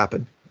know it can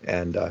happen,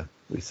 and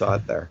we saw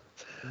it there.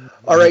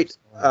 All right.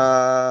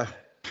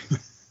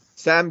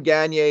 Sam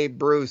Gagner,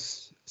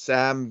 Bruce.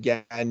 Sam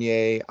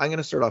Gagner. I'm going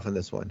to start off on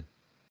this one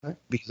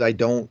because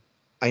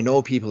I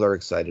know people are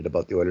excited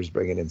about the Oilers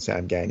bringing in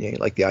Sam Gagner,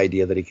 like the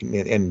idea that he can,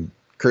 and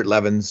Kurt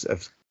Levens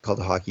of Cult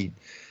of Hockey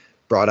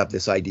brought up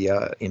this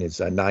idea in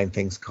his 9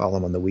 Things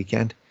column on the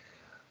weekend.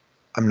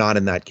 I'm not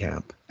in that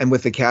camp. And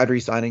with the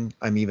Kadri signing,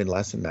 I'm even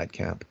less in that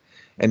camp.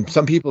 And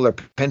some people are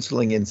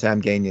penciling in Sam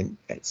Gagner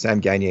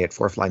at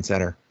fourth line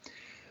center.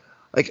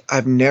 Like,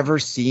 I've never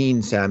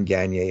seen Sam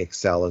Gagner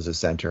excel as a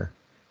center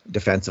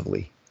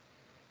defensively.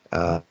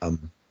 I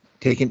don't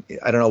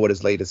know what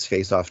his latest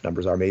face-off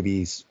numbers are. Maybe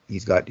he's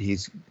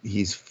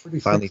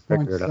finally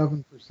figured it out.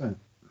 46.7%.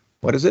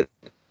 What is it?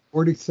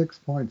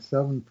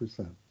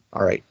 46.7%.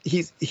 All right.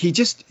 He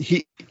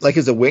like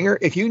as a winger,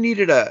 if you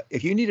needed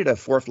a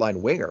fourth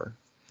line winger,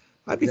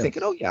 I'd be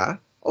thinking, oh yeah,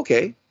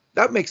 okay,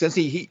 that makes sense.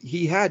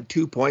 He had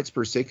 2 points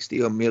per 60,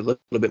 a little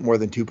bit more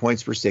than 2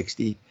 points per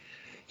 60.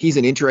 He's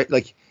an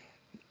like.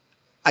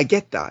 I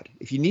get that.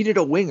 If you needed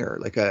a winger,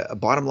 like a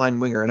bottom line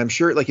winger, and I'm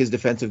sure like his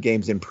defensive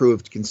game's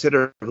improved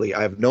considerably.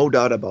 I have no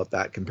doubt about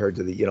that compared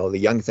to the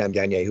young Sam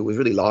Gagner, who was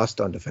really lost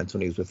on defense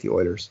when he was with the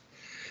Oilers.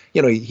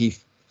 He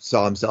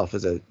saw himself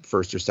as a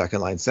first or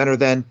second line center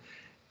then,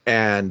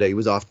 and he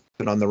was often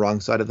on the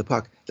wrong side of the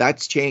puck.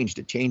 That's changed.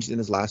 It changed in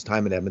his last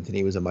time in Edmonton.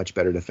 He was a much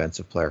better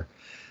defensive player.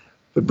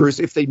 But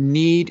Bruce, if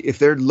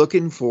they're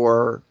looking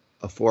for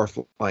a fourth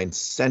line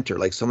center,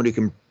 like someone who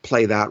can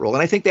play that role,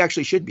 and I think they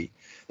actually should be.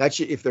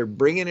 If they're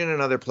bringing in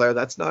another player,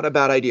 that's not a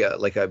bad idea.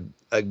 Like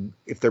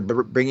if they're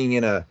bringing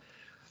in a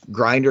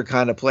grinder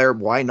kind of player,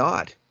 why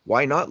not?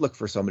 Why not look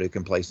for somebody who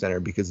can play center?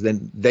 Because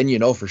then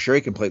for sure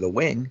he can play the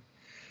wing.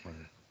 Right.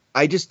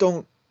 I just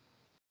don't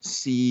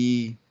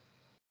see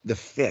the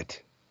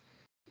fit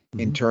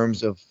in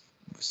terms of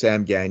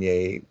Sam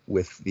Gagner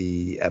with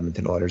the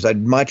Edmonton Oilers.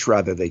 I'd much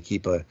rather they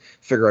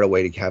figure out a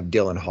way to have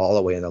Dylan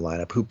Holloway in the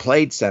lineup, who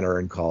played center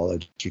in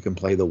college. You can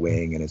play the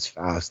wing and is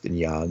fast and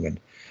young, and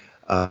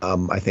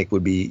I think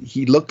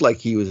he looked like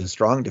he was a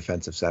strong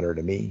defensive center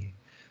to me.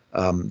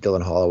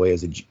 Dylan Holloway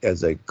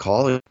as a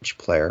college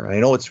player. I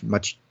know it's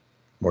much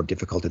more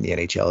difficult in the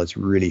NHL. It's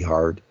really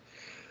hard,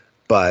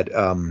 but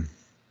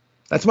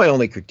that's my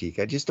only critique.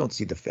 I just don't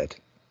see the fit,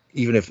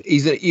 even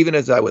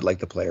as I would like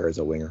the player as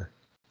a winger.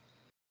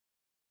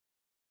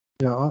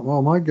 Yeah,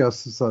 well, my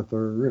guess is that they're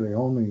really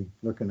only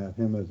looking at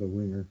him as a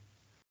winger.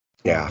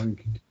 Yeah.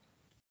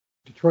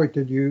 Detroit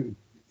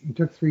he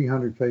took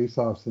 300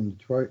 faceoffs in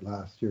Detroit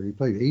last year. He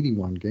played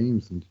 81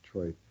 games in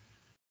Detroit,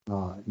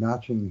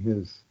 matching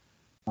his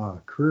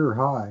career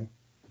high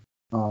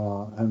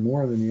and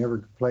more than he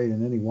ever played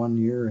in any 1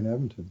 year in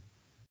Edmonton.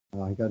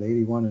 He got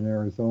 81 in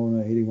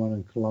Arizona, 81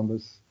 in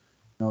Columbus,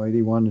 now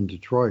 81 in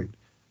Detroit.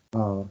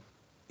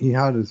 He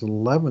had his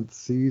 11th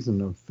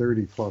season of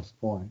 30-plus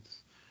points.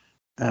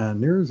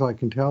 And near as I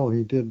can tell,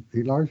 he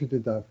largely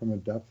did that from a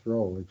depth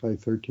role. He played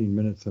 13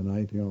 minutes a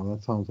night.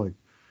 That sounds like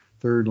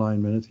third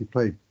line minutes. He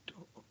played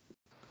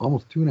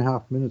almost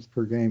 2.5 minutes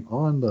per game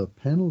on the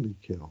penalty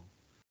kill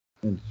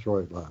in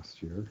Detroit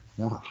last year.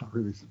 Yeah, that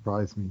really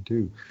surprised me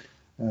too.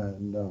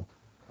 And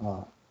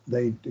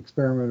they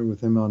experimented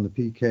with him on the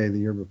PK the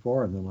year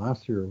before, and then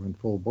last year went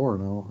full bore.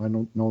 Now I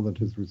don't know that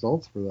his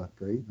results were that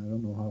great. I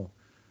don't know how,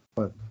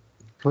 but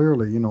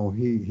clearly,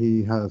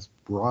 he has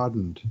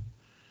broadened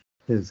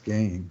his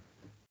game,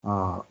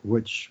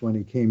 which when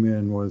he came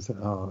in was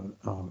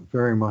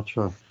very much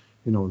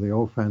the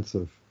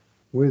offensive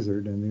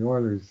wizard, and the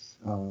Oilers,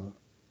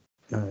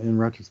 in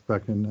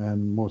retrospect,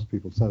 and most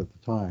people said at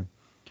the time,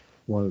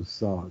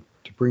 was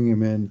to bring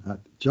him in at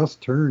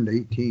just turned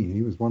 18.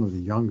 He was one of the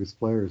youngest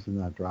players in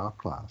that draft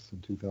class in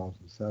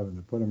 2007.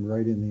 To put him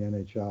right in the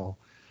NHL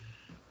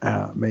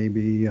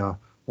maybe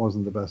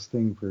wasn't the best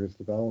thing for his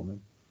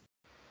development.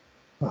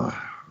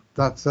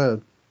 That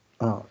said,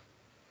 for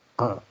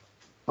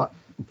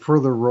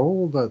the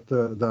role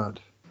that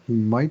he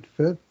might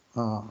fit,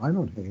 I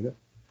don't hate it.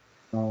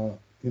 A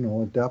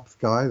depth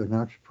guy that can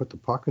actually put the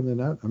puck in the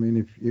net. I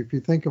mean, if you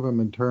think of him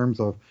in terms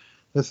of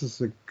this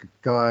is a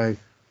guy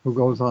who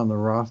goes on the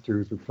roster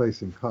who's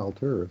replacing Kyle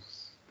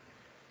Turris,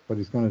 but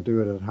he's going to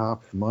do it at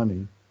half the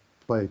money,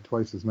 play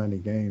twice as many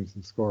games,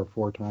 and score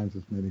 4 times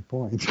as many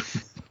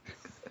points.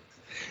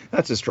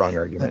 That's a strong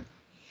argument.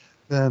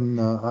 Then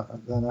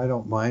I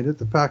don't mind it.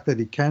 The fact that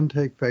he can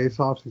take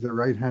faceoffs, he's a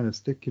right-handed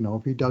stick.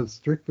 If he does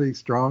strictly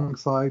strong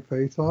side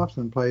faceoffs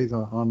and plays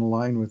on the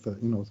line with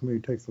somebody who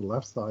takes the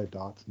left side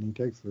dots and he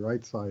takes the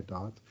right side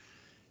dots,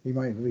 he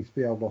might at least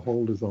be able to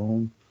hold his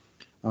own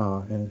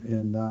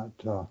in that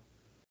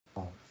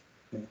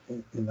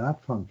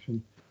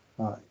function.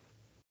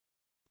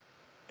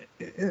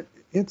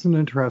 It's an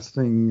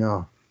interesting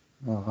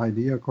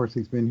idea. Of course,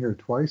 he's been here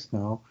twice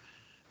now,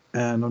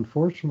 and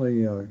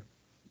unfortunately,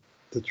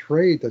 the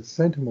trade that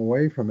sent him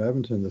away from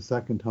Edmonton the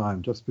second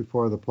time, just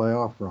before the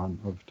playoff run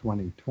of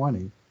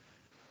 2020,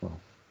 well,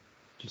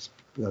 just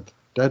that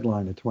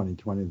deadline of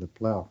 2020, the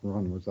playoff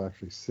run was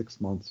actually 6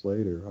 months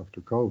later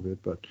after COVID,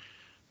 but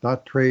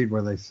that trade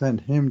where they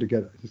sent him to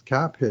get his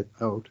cap hit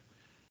out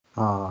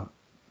to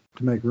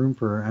make room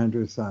for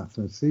Andreas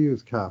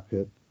Athanasiou's cap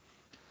hit,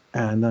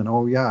 and then,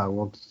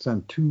 we'll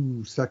send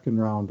 2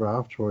 second-round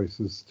draft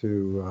choices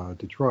to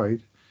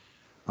Detroit,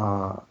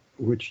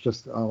 which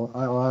just I'll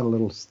add a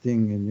little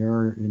sting in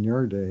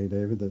your day,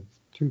 David. That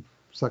 2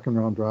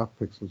 second-round draft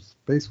picks was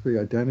basically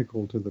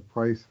identical to the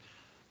price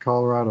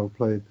Colorado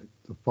paid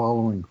the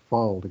following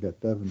fall to get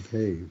Devin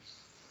Toews.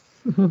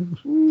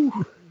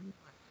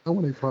 How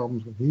many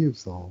problems would he have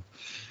solved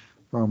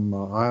from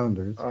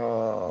Islanders?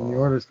 And the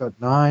Oilers got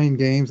 9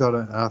 games out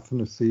of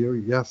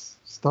Athanasiou. Yes,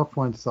 stuff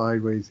went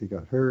sideways. He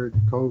got hurt.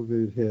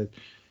 COVID hit.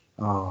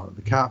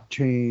 The cap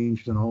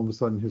changed, and all of a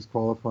sudden his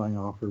qualifying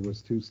offer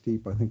was too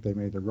steep. I think they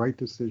made the right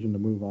decision to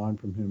move on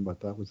from him, but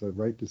that was the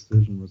right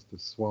decision, was to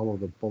swallow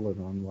the bullet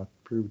on what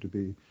proved to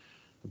be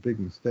a big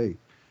mistake.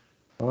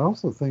 But I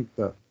also think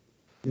that,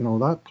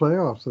 that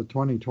playoffs of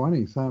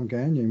 2020, Sam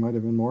Gagner might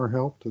have been more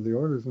help to the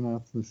Oilers than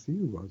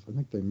Athanasiou was. I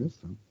think they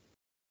missed him.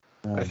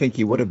 I think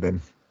he would have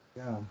been.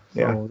 Yeah.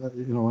 So,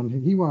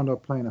 and he wound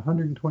up playing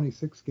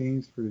 126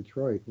 games for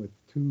Detroit with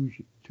two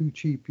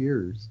cheap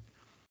years,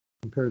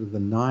 compared to the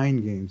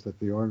 9 games that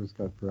the Oilers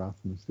got for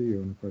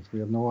Athanasiou. And of course,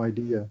 we have no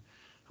idea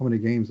how many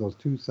games those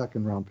 2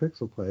 second-round picks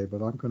will play,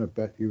 but I'm going to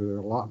bet you there are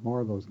a lot more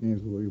of those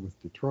games will be with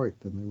Detroit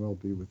than they will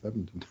be with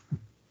Edmonton.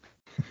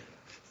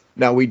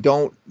 Now, we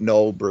don't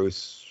know,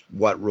 Bruce,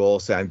 what role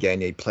Sam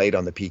Gagner played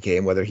on the PK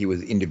and whether he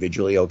was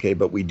individually okay,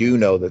 but we do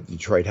know that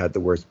Detroit had the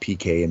worst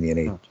PK in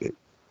the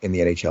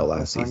NHL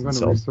last season. I'm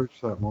going to research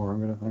that more.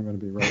 I'm going to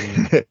be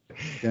writing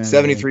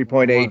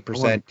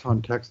 73.8%.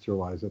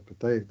 Contextualize it, but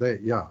they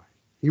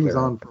he was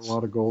on for a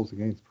lot of goals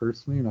against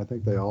personally, and I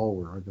think they all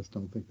were. I just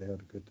don't think they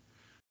had a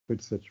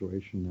good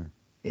situation there.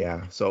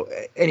 Yeah. So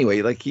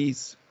anyway, like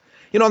he's,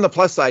 on the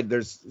plus side,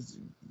 there's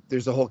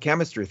the whole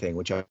chemistry thing,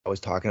 which I was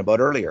talking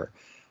about earlier.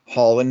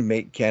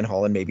 Ken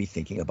Holland may be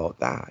thinking about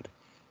that.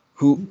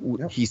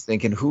 He's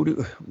thinking,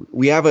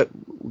 we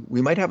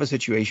might have a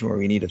situation where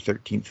we need a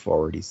 13th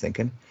forward, he's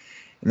thinking.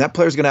 And that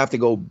player's going to have to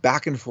go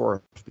back and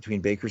forth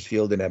between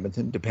Bakersfield and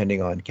Edmonton,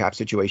 depending on cap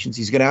situations.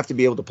 He's going to have to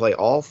be able to play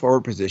all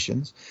forward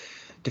positions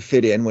to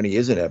fit in when he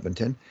is in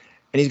Edmonton.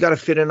 And he's got to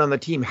fit in on the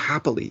team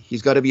happily.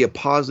 He's got to be a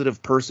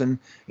positive person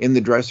in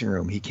the dressing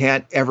room. He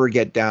can't ever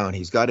get down.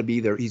 He's got to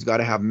be there. He's got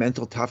to have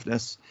mental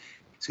toughness.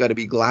 He's got to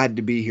be glad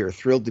to be here,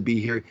 thrilled to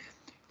be here.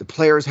 The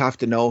players have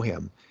to know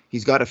him.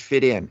 He's got to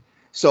fit in.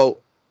 So,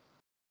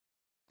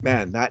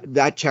 man,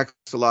 that checks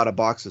a lot of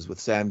boxes with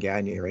Sam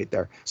Gagner right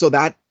there. So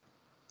that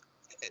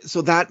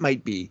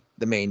might be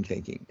the main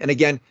thinking. And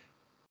again,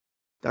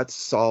 that's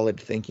solid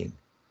thinking.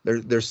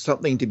 There's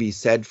something to be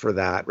said for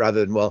that,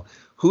 rather than, well,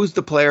 who's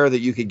the player that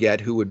you could get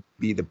who would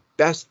be the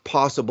best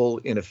possible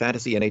in a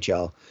fantasy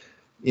NHL?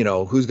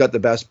 Who's got the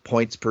best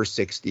points per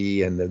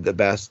 60 and the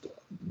best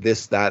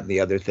this, that, and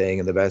the other thing,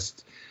 and the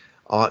best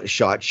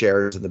shot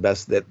shares and the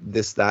best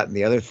this, that, and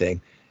the other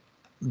thing.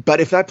 But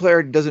if that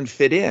player doesn't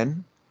fit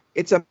in,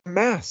 it's a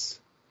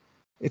mess.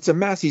 It's a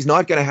mess. He's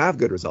not going to have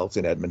good results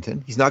in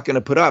Edmonton. He's not going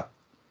to put up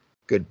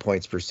good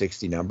points per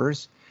 60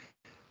 numbers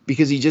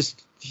because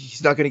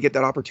he's not going to get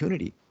that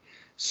opportunity.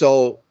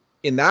 So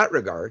in that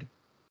regard,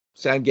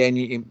 Sam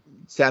Gagner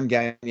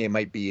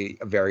might be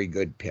a very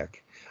good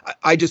pick.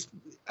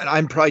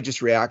 I'm probably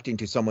just reacting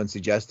to someone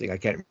suggesting, I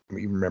can't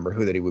even remember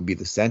who, that he would be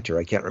the center.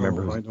 I can't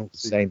remember who's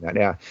saying that.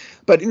 Yeah.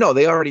 But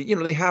they already,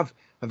 they have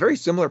a very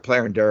similar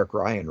player in Derek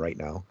Ryan right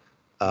now,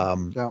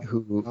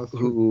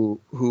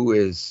 who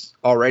is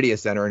already a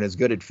center and is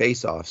good at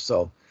faceoffs.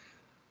 So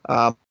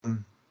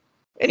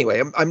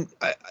anyway,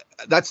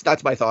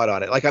 that's my thought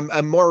on it. Like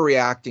I'm more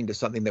reacting to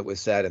something that was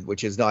said, and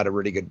which is not a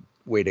really good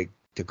way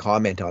to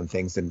comment on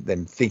things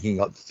than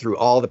thinking through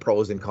all the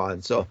pros and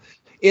cons. So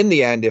in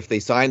the end, if they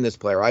sign this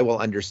player, I will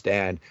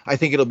understand. I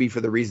think it'll be for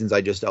the reasons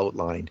I just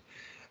outlined.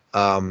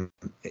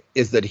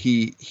 Is that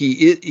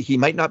he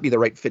might not be the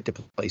right fit to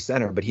play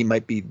center, but he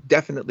might be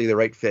definitely the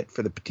right fit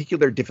for the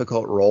particular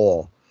difficult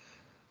role.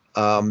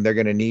 They're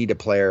going to need a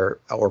player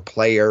or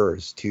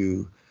players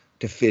to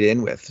fit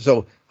in with.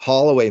 So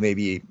Holloway may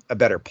be a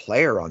better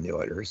player on the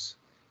Oilers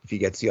if he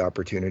gets the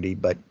opportunity,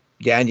 but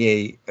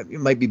Gagner, it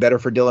might be better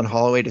for Dylan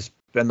Holloway to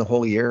spend the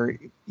whole year,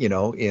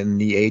 in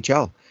the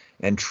AHL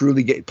and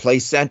truly play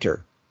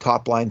center,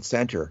 top line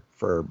center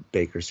for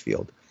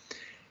Bakersfield.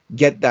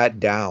 Get that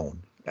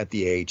down at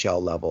the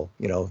AHL level,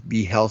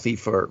 be healthy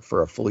for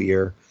a full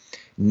year,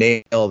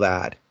 nail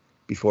that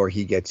before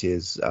he gets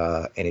his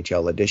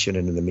NHL edition.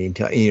 And in the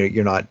meantime,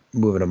 you're not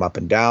moving him up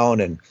and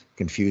down and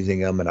confusing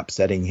him and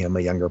upsetting him,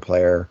 a younger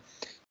player.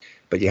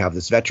 But you have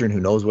this veteran who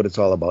knows what it's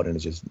all about and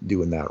is just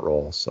doing that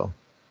role. So,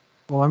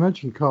 well, I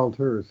mentioned Kyle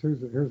Turris.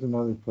 Here's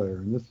another player,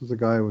 and this is a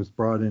guy who was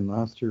brought in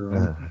last year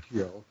on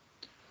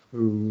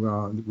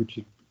PTO, which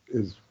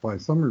is by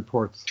some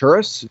reports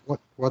Turris,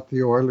 what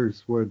the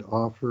Oilers would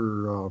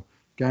offer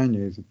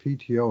Gagner is a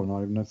PTO,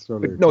 not even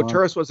necessarily. No,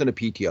 Turris wasn't a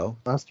PTO.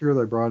 Last year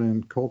they brought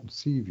in Colton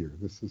Sevier.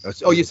 This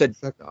is you said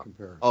second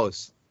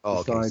comparison.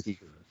 Okay.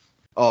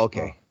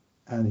 Okay.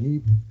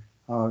 And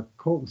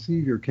Colton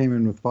Sevier came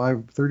in with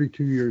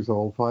 32 years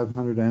old,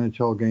 500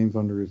 NHL games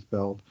under his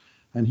belt,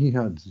 and he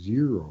had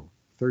 0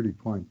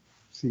 30-point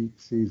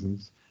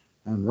seasons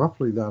and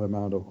roughly that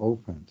amount of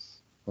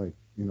offense. Like,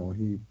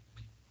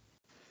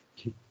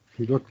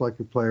 he looked like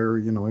a player,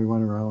 he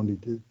went around, he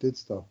did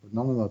stuff, but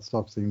none of that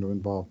stuff seemed to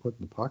involve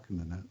putting the puck in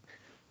the net.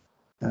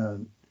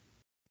 And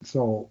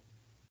so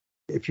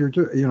if you're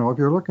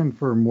looking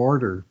for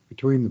mortar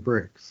between the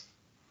bricks,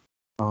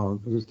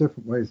 there's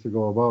different ways to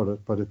go about it.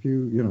 But if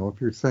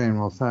you're saying,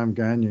 well, Sam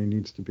Gagner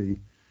needs to be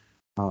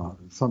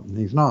something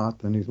he's not,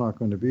 then he's not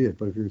going to be it.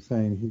 But if you're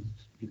saying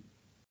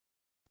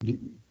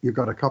you've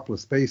got a couple of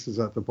spaces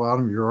at the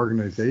bottom of your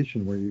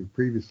organization where you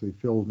previously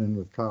filled in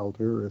with Kyle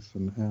Turris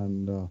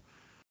and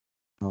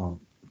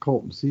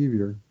Colton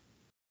Sevier,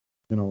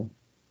 then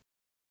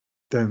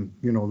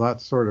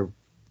that's sort of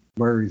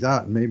where he's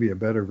at, and maybe a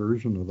better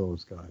version of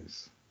those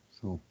guys.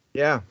 So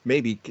yeah,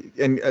 maybe.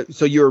 And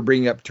so you were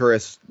bringing up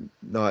Turris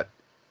not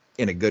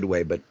in a good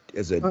way, but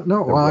as a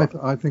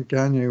I think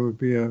Gagner would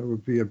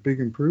be a big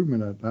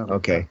improvement at that.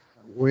 Okay.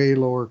 At way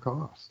lower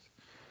cost.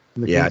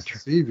 In the case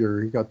of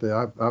Sevier, he got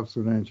the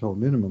absolute NHL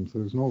minimum, so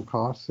there's no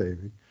cost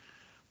saving.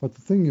 But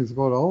the thing is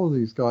about all of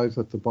these guys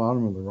at the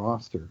bottom of the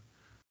roster,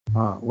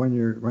 when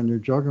you're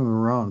juggling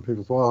around,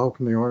 people say, well, how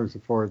can the Oilers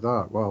afford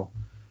that? Well,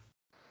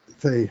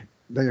 they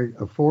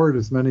afford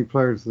as many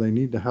players as they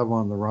need to have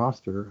on the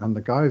roster, and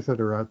the guys that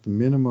are at the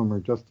minimum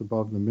or just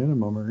above the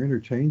minimum are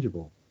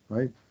interchangeable,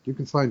 right? You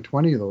can sign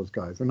 20 of those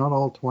guys. They're not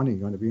all 20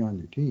 going to be on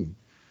your team.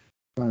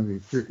 It's going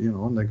to be,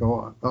 and they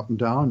go up and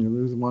down. You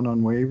lose one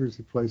on waivers,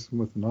 you place them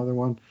with another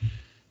one.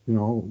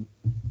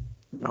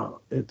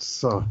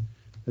 It's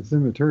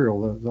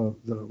immaterial.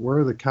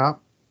 Where the cap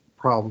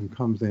problem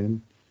comes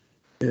in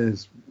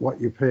is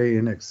what you pay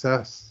in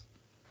excess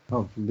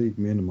of the league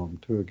minimum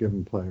to a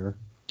given player,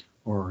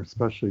 or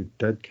especially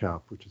dead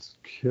cap, which has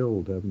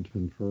killed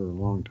Edmonton for a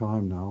long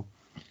time now.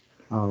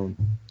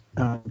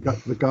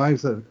 The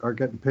guys that are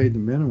getting paid the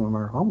minimum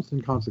are almost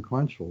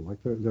inconsequential. Like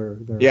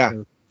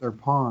they're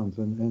pawns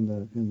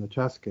in the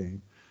chess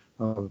game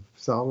of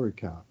salary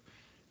cap.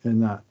 In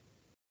that,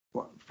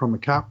 from a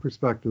cap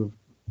perspective,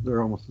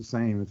 they're almost the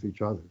same as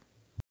each other.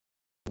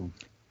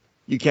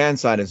 You can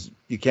sign a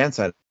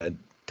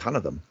ton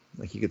of them.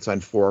 Like you could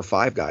sign 4 or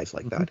 5 guys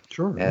like that.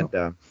 Sure.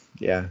 And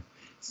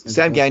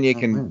Sam Gagner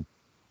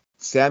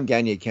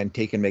can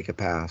take and make a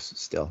pass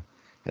still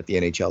at the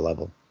NHL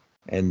level.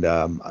 And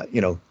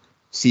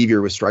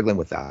Sevier was struggling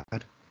with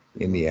that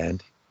in the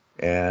end.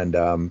 And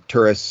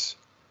Turris,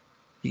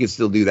 he could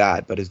still do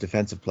that, but his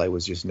defensive play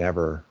was just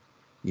never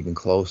even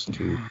close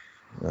to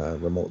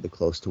remotely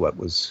close to what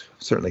was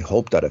certainly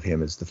hoped out of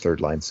him as the third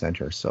line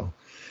center. So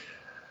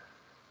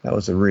that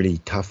was a really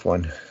tough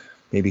one.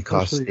 Maybe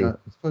cost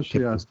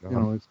especially at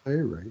his pay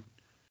rate.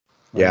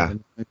 Yeah,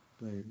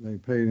 they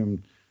paid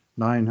him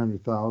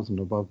 $900,000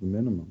 above the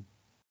minimum,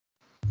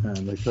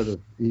 and they could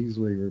have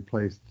easily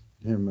replaced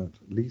him at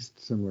least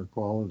similar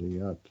quality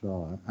at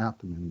the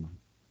minimum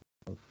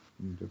of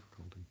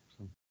difficulty.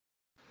 So.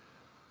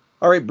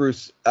 All right,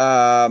 Bruce.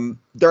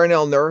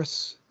 Darnell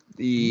Nurse,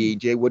 the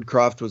Jay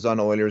Woodcroft was on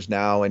Oilers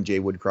Now, and Jay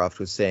Woodcroft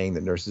was saying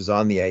that Nurse is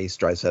on the ice,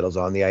 Draisaitl's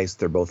on the ice.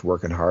 They're both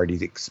working hard.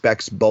 He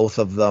expects both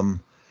of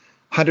them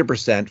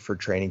 100% for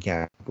training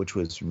camp, which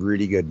was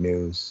really good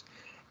news.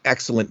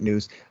 Excellent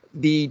news.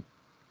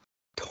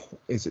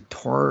 Is it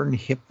torn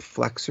hip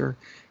flexor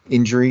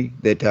injury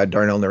that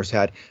Darnell Nurse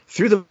had?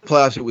 Through the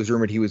playoffs, it was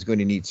rumored he was going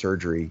to need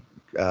surgery.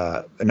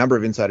 A number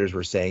of insiders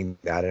were saying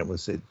that, and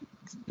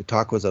the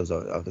talk was of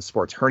a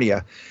sports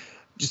hernia.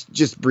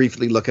 Just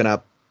briefly looking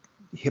up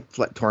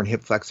torn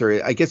hip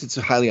flexor. I guess it's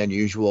highly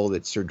unusual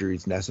that surgery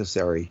is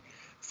necessary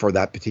for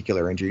that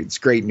particular injury. It's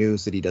great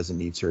news that he doesn't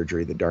need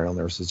surgery, that Darnell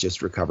Nurse is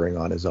just recovering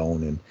on his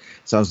own, and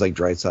sounds like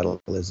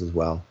Draisaitl is as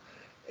well.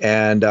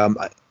 And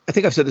I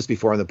think I've said this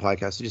before on the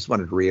podcast. I just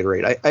wanted to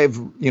reiterate. I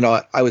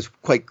was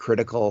quite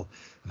critical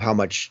of how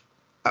much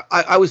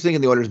I was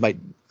thinking the Oilers might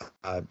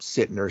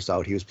sit Nurse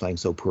out. He was playing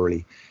so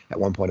poorly at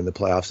one point in the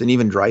playoffs, and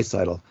even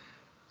Draisaitl.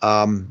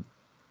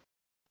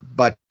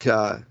 But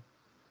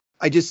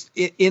I just,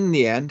 in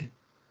the end,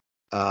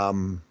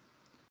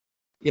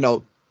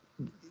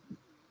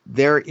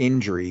 their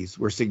injuries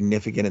were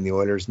significant in the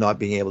Oilers not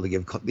being able to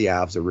give the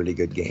Avs a really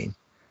good game.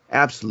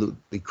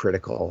 Absolutely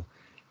critical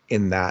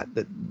in that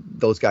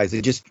those guys,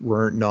 they just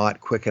were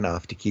not quick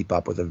enough to keep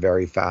up with a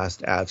very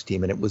fast Avs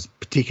team. And it was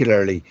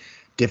particularly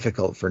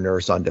difficult for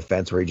Nurse on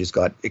defense, where he just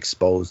got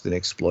exposed and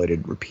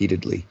exploited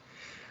repeatedly.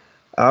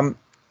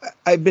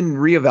 I've been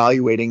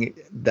reevaluating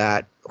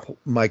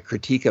my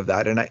critique of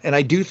that. And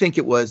I do think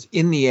it was,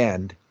 in the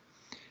end,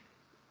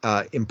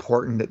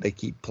 important that they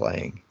keep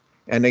playing.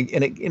 And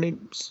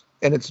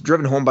it's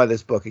driven home by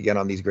this book, again,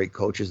 on these great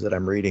coaches that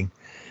I'm reading.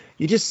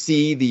 You just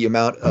see the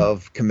amount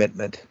of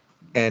commitment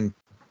and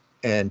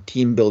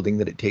team building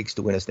that it takes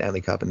to win a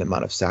Stanley Cup, and the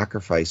amount of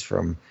sacrifice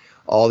from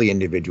all the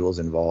individuals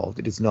involved.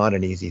 It is not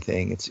an easy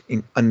thing. It's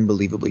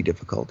unbelievably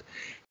difficult.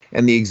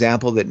 And the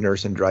example that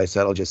Nurse and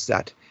Draisaitl just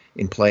set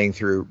in playing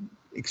through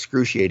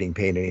excruciating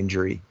pain and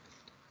injury,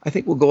 I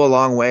think will go a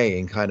long way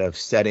in kind of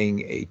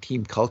setting a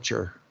team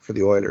culture for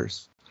the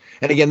Oilers.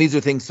 And again, these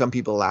are things some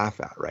people laugh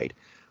at, right?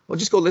 Well,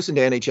 just go listen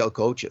to NHL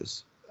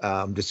coaches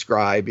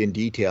describe in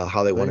detail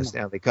how they won a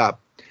Stanley Cup,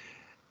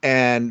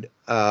 and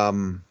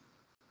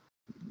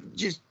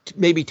just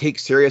maybe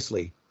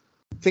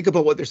think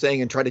about what they're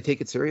saying and try to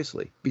take it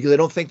seriously, because I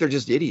don't think they're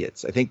just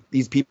idiots. I think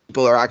these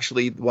people are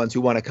actually the ones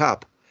who won a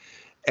cup,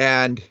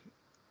 and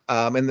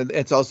then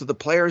it's also the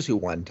players who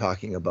won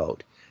talking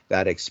about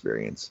that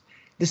experience.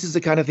 This is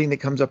the kind of thing that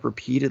comes up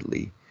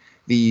repeatedly.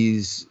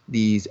 These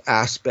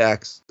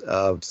aspects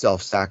of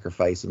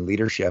self-sacrifice and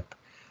leadership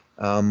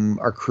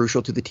are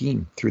crucial to the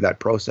team through that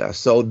process.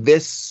 So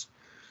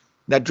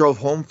that drove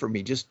home for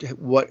me just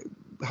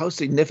how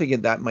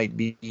significant that might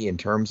be in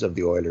terms of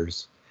the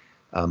Oilers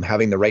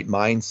having the right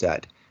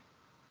mindset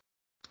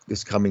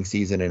this coming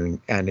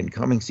season and in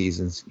coming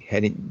seasons,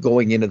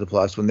 going into the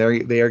playoffs, when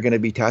they are going to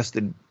be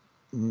tested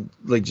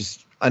like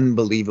just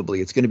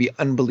unbelievably. It's going to be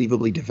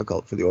unbelievably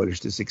difficult for the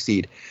Oilers to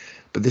succeed.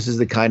 But these are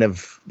the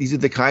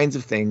kinds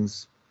of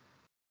things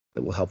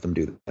that will help them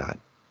do that.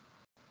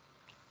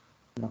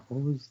 Yeah,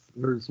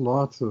 there's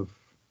lots of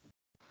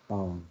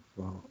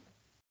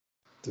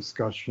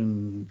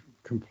discussion,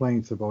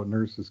 complaints about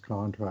Nurse's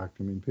contract.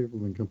 I mean, people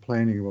have been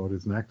complaining about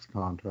his next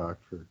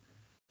contract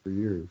for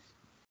years.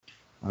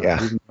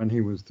 Even when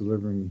he was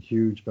delivering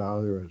huge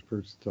value at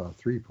first,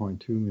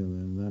 3.2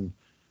 million, and then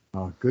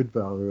good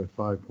value at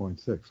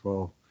 5.6.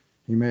 Well,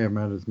 he may have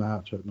met his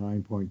match at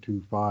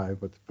 9.25,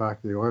 but the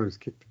fact that the Oilers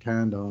kicked the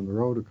can down the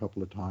road a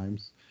couple of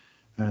times,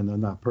 and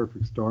then that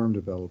perfect storm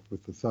developed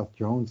with the Seth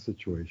Jones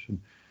situation,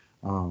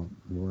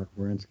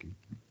 Werenski.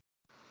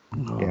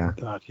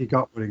 That he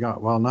got what he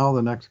got. Well, now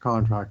the next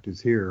contract is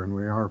here, and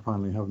we are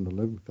finally having to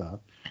live with that.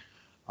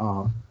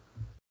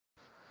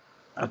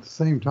 At the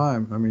same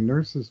time, I mean,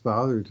 Nurse's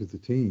value to the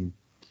team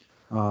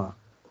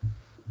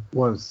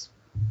was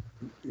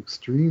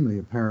extremely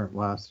apparent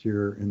last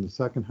year in the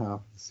second half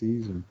of the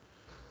season,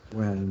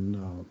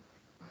 when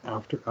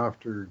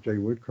after Jay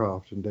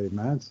Woodcroft and Dave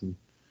Manson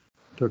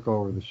took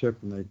over the ship,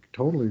 and they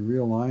totally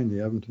realigned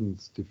the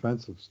Edmonton's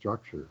defensive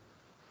structure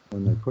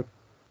when they put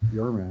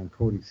your man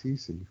Cody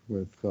Ceci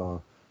with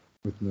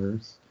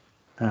Nurse,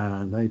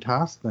 and they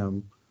tasked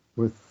them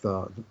with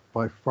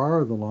by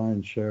far the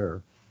lion's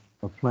share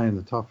of playing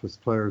the toughest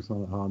players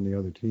on the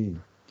other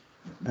team.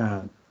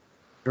 And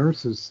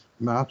Nurse's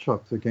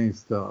matchups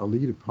against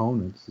elite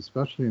opponents,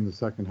 especially in the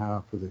second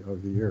half of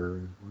the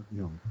year,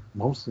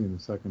 mostly in the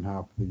second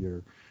half of the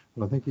year,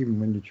 but I think even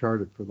when you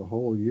chart it for the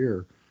whole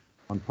year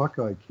on Puck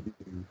IQ,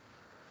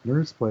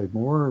 Nurse played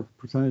more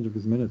percentage of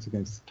his minutes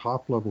against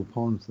top-level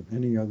opponents than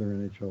any other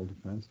NHL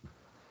defenseman.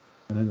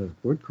 And in the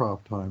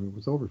Woodcroft time, it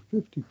was over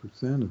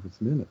 50% of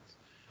his minutes.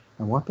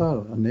 And what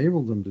that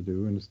enabled them to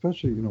do, and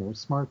especially, it was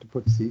smart to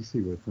put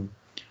Ceci with him,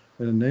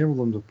 it enabled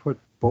them to put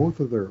both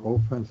of their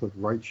offensive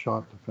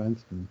right-shot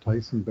defensemen,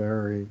 Tyson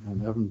Barrie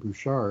and Evan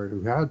Bouchard,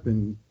 who had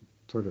been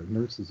sort of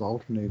Nurse's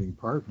alternating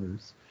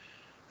partners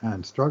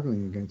and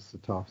struggling against the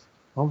toughs.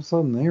 All of a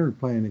sudden, they were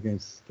playing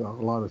against a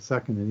lot of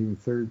second and even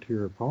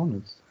third-tier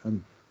opponents,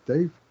 and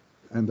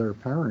their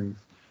pairings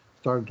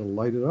started to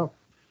light it up.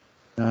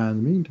 And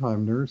in the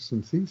meantime, Nurse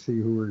and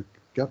Ceci, who were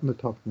getting the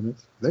tough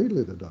minutes, they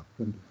lit it up.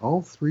 And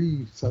all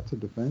three sets of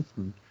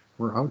defensemen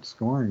were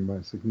outscoring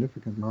by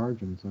significant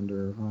margins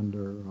under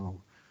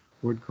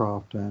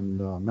Woodcroft and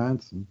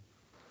Manson.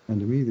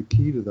 And to me, the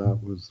key to that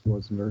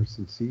was Nurse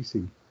and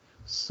Ceci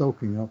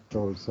soaking up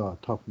those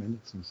tough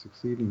minutes and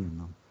succeeding in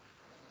them.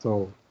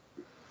 So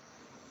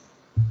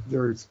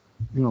there's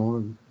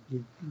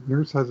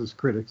Nurse has his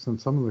critics, and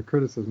some of the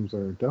criticisms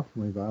are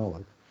definitely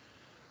valid.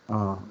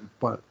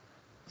 But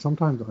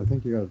sometimes I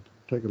think you got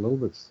to take a little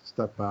bit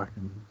step back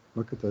and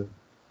look at the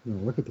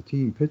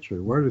team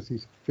picture. Where does he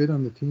fit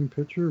on the team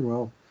picture?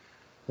 Well,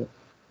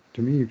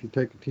 to me, if you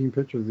take a team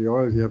picture of the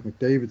Oilers, you have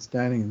McDavid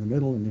standing in the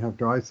middle, and you have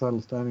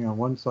Draisaitl standing on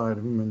one side of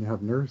him, and you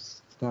have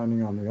Nurse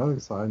standing on the other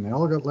side, and they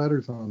all got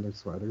letters on their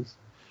sweaters,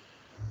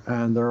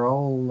 and they're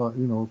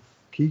all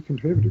key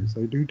contributors.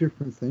 They do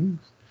different things,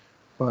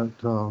 but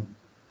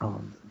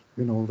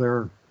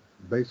they're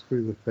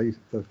basically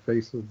the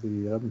face of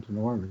the Edmonton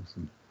Oilers,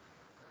 and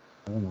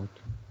I don't know.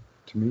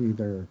 To me,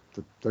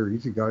 they're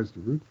easy guys to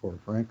root for,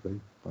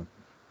 frankly. But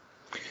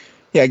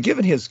yeah,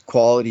 given his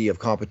quality of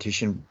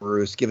competition,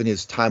 Bruce, given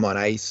his time on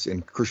ice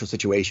in crucial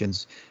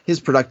situations, his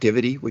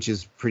productivity, which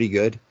is pretty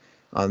good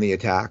on the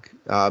attack,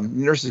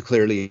 Nurse is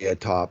clearly a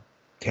top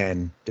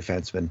 10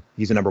 defenseman.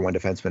 He's a number one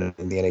defenseman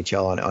in the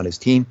NHL on his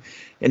team,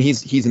 and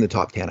he's in the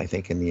top 10, I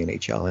think, in the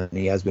NHL, and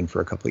he has been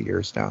for a couple of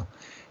years now.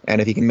 And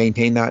if he can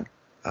maintain that,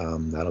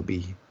 that'll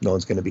be, no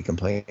one's going to be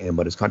complaining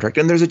about his contract.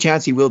 And there's a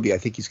chance he will be. I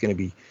think he's going to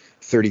be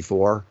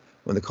 34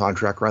 when the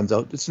contract runs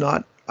out. It's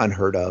not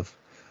unheard of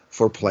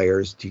for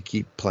players to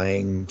keep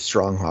playing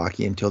strong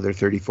hockey until they're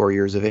 34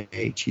 years of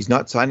age. He's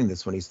not signing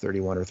this when he's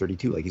 31 or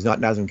 32. Like, he's not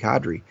Nazem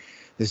Kadri.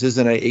 This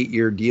isn't an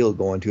 8-year deal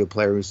going to a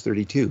player who's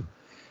 32.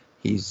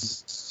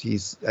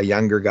 He's a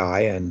younger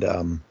guy, and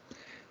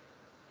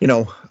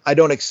I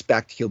don't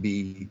expect he'll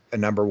be a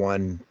number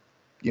one,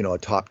 a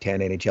top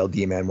 10 NHL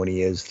D-man when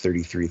he is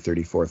 33,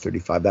 34,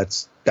 35.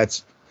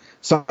 That's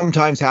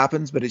sometimes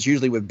happens, but it's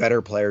usually with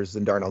better players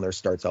than Darnell Nurse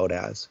starts out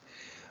as.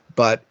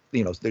 But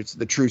there's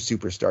the true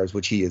superstars,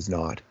 which he is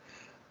not.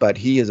 But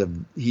he is a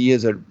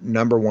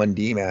number one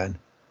D-man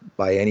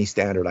by any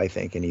standard, I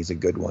think, and he's a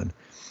good one.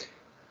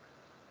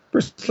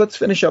 First, let's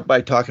finish up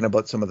by talking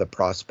about some of the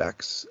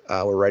prospects.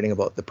 We're writing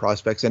about the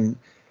prospects, and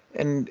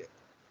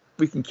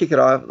we can kick it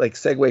off, like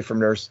segue from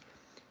Nurse.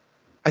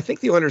 I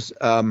think the Oilers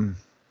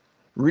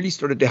really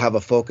started to have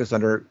a focus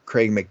under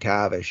Craig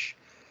MacTavish.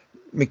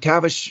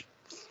 MacTavish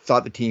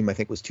thought the team, I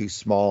think, was too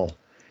small,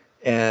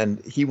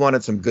 and he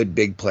wanted some good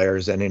big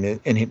players. And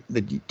in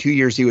the 2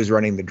 years he was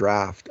running the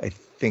draft, I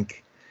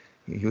think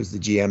he was the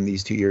GM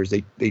these 2 years,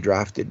 they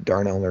drafted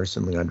Darnell Nurse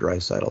and Leon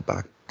Draisaitl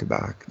back to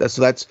back.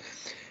 That's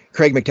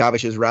Craig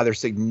MacTavish's rather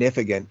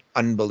significant,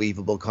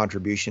 unbelievable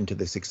contribution to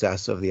the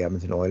success of the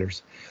Edmonton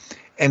Oilers.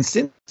 And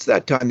since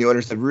that time, the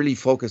Oilers have really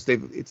focused.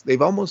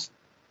 They've almost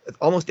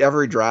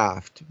every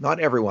draft,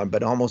 not everyone,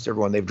 but almost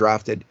everyone, they've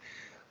drafted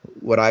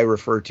what I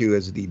refer to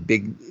as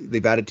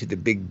they've added to the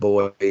big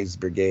boys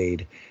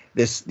brigade.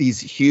 These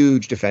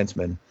huge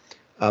defensemen.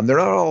 They're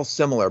not all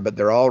similar, but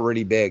they're all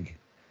really big.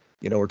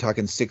 We're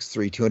talking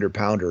 6'3",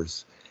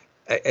 200-pounders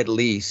at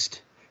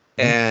least.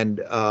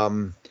 And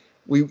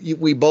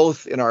we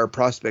both, in our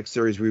prospect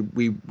series,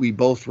 we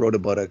both wrote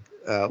about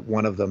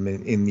one of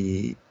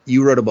them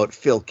you wrote about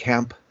Phil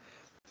Kemp.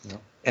 Yeah.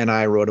 And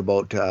I wrote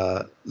about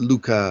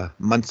Luka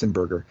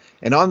Munzenberger.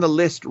 And on the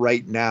list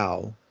right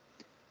now,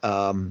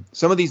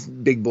 some of these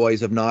big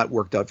boys have not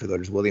worked out for the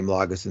Oilers. William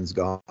Lageson's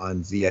gone.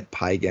 Ziet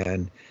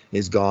Paigan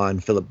is gone.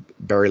 Philip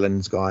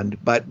Berylund's gone.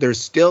 But there's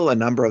still a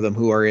number of them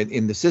who are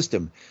in the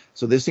system.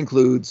 So this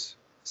includes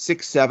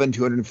 6'7",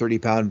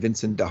 230-pound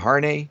Vincent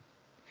Desharnais,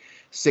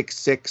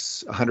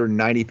 6'6",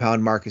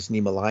 190-pound Markus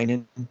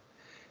Niemelainen,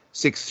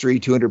 6'3",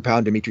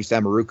 200-pound Dmitry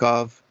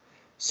Samorukov,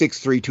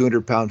 6'3",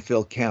 200-pound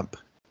Phil Kemp,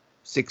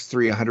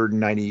 6'3",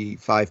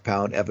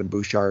 195-pound Evan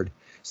Bouchard,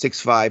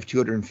 6'5",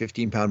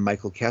 215-pound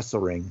Michael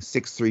Kesselring,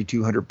 6'3",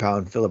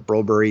 200-pound Philip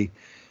Broberry,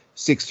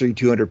 6'3",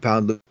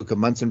 200-pound Luka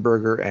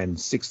Munzenberger, and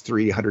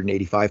 6'3",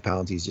 185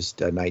 pounds, he's just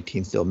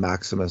 19 still,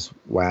 Maximus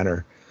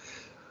Wanner.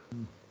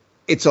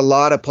 It's a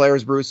lot of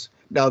players, Bruce.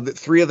 Now, the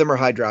three of them are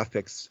high draft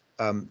picks.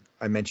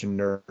 I mentioned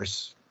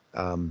Nurse,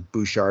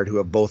 Bouchard, who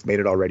have both made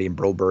it already, and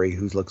Broberry,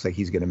 who looks like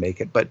he's going to make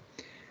it. But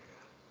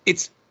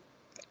if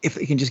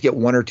they can just get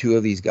one or two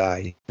of these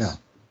guys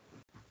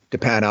to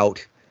pan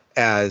out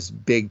as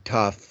big,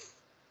 tough,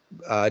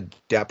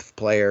 depth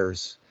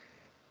players,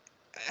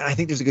 and I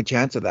think there's a good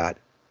chance of that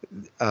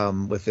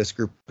with this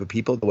group of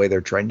people, the way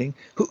they're trending.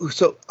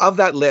 So of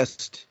that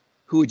list,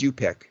 who would you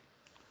pick?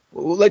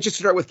 Well, let's just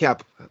start with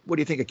Kemp. What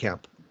do you think of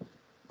Kemp?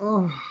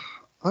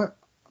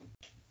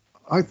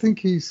 I think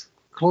he's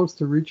close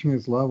to reaching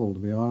his level, to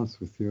be honest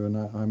with you, and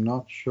I'm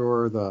not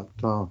sure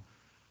that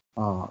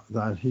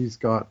that he's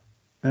got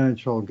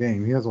NHL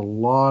game. He has a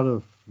lot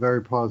of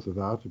very positive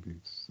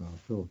attributes.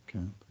 Philip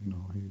Kemp,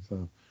 he's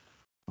a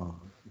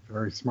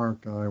very smart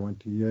guy. Went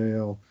to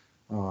Yale.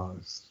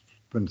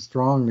 Been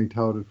strongly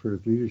touted for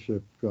his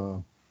leadership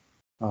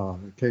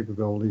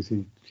capabilities.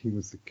 He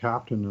was the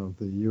captain of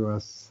the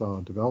U.S.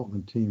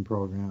 development team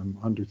program,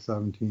 under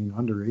 17,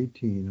 under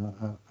 18,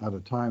 at a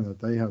time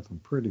that they had some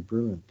pretty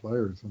brilliant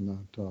players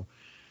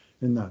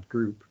in that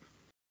group.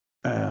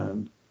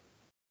 And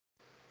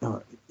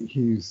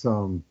he's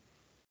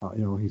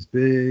he's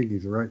big.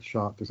 He's a right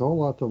shot. There's a whole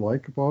lot to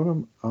like about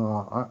him.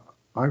 I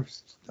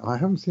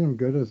haven't seen him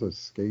good as a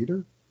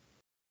skater,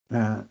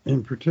 And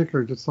in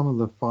particular, just some of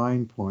the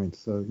fine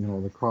points,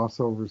 the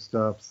crossover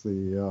steps,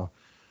 uh,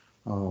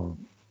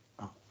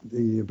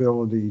 the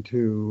ability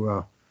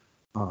to,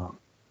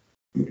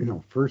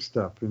 first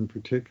step in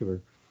particular.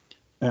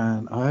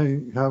 And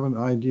I have an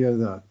idea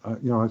that,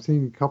 I've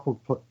seen a couple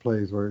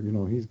plays where,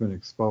 he's been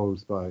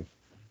exposed by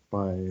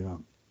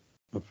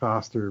a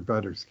faster,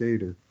 better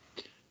skater.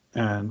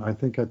 And I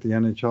think at the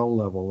NHL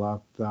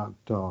level,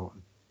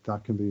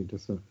 that can be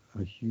just a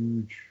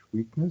huge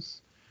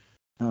weakness.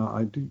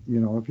 I do,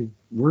 if he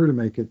were to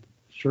make it,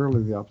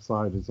 surely the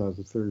upside is as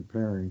a third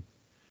pairing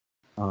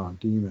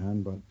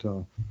D-man.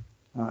 But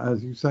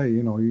as you say,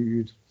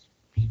 you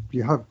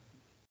have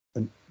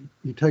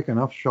you take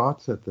enough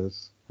shots at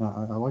this.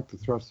 I like the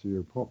thrust of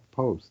your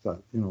post that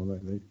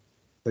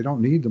they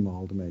don't need them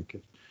all to make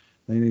it.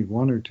 They need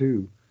one or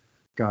two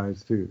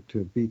guys to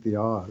beat the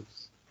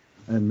odds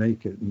and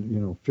make it,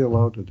 and fill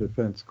out a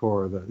defense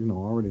core that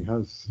already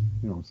has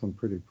some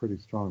pretty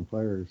strong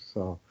players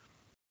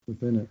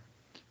within it.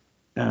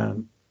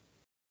 And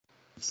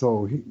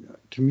so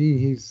to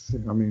me,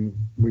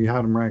 we had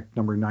him ranked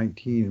number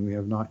 19, and we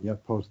have not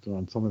yet posted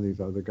on some of these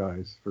other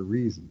guys for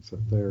reasons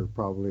that they're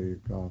probably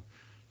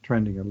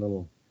trending a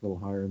little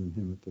higher than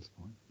him at this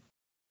point.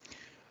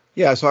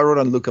 Yeah, so I wrote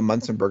on Luka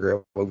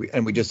Munzenberger,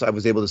 and I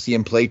was able to see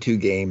him play 2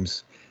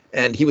 games,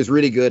 and he was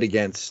really good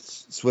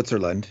against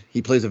Switzerland.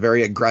 He plays a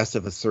very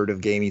aggressive, assertive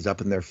game. He's up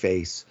in their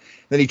face.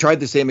 Then he tried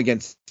the same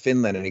against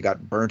Finland, and he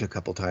got burnt a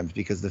couple times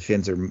because the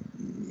Finns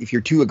if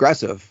you're too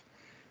aggressive,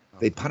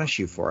 they punish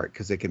you for it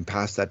because they can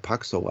pass that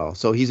puck so well.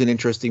 So he's an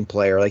interesting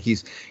player. Like he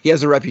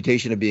has a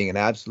reputation of being an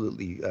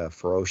absolutely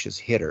ferocious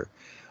hitter,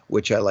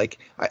 which I like.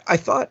 I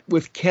thought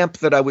with Kemp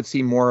that I would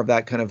see more of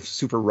that kind of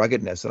super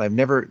ruggedness, and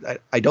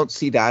I don't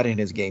see that in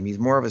his game. He's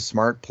more of a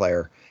smart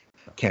player,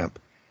 Kemp,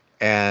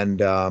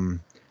 and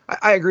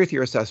I agree with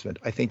your assessment.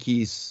 I think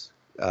he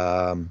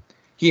and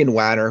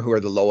Wanner, who are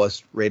the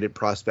lowest rated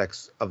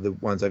prospects of the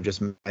ones I've just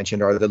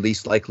mentioned, are the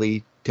least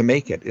likely to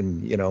make it.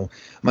 And,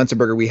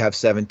 Munzenberger, we have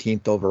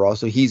 17th overall,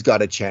 so he's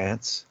got a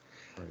chance.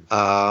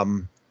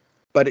 Right.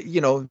 But,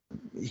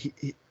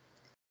 he,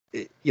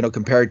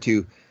 compared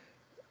to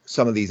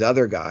some of these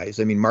other guys,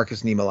 I mean,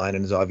 Markus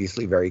Niemelainen is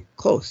obviously very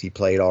close. He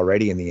played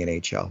already in the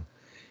NHL.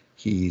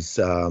 He's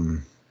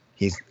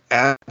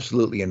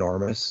absolutely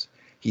enormous.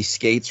 He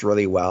skates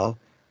really well,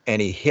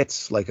 and he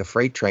hits like a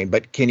freight train.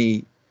 But can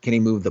he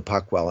move the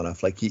puck well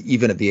enough? Like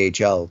even at the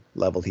AHL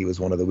level, he was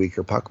one of the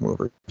weaker puck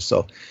movers.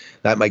 So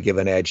that might give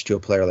an edge to a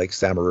player like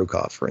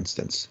Samorukov, for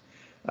instance,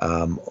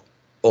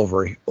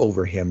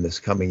 over him this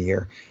coming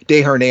year.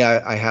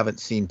 Desharnais, I haven't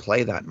seen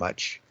play that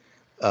much.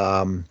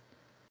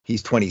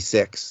 He's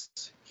 26.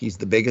 He's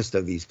the biggest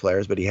of these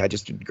players, but he had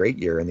just a great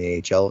year in the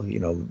AHL.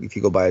 If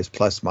you go by his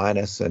plus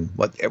minus and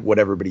what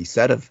everybody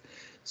said of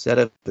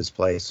his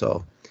play.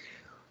 So,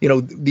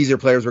 these are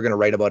players we're going to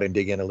write about and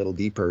dig in a little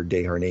deeper.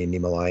 Desharnais,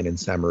 Niemelainen, and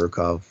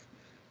Samorukov,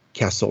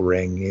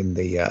 Kesselring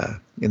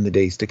in the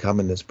days to come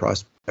in this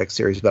prospect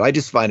series. But I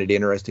just find it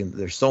interesting that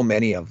there's so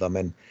many of them,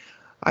 and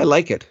I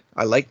like it.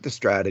 I like the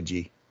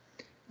strategy.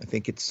 I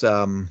think it's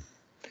a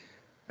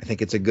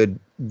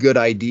good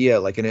idea.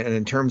 Like, and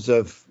in terms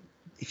of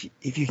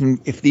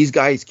if these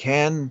guys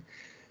can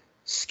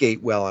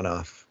skate well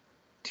enough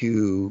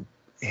to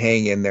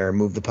hang in there and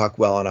move the puck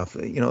well enough,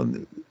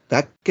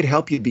 that could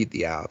help you beat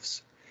the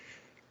Avs.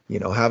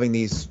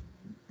 Having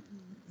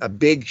a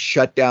big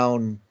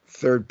shutdown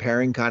third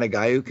pairing kind of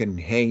guy who can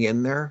hang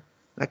in there,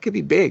 that could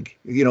be big.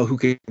 Who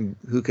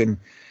can,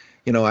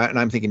 and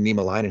I'm thinking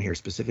Niemelainen here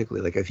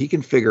specifically. Like if he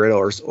can figure it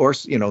out, or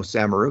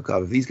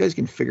Samorukov, if these guys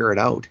can figure it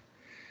out,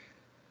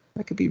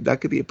 that could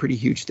be a pretty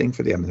huge thing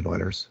for the Edmonton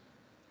Oilers.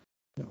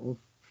 Yeah, well,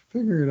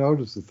 figuring it out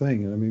is the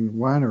thing. And I mean,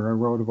 Wanner, I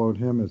wrote about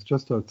him as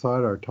just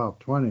outside our top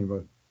 20,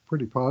 but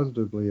pretty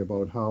positively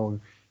about how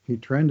he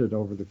trended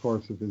over the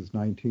course of his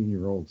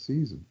 19-year-old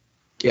season.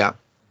 Yeah.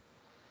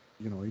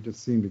 He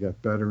just seemed to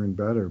get better and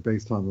better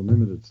based on the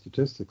limited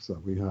statistics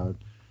that we had.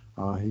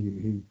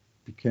 He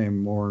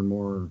became more and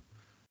more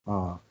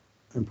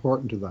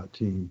important to that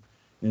team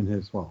in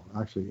his,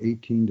 actually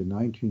 18 to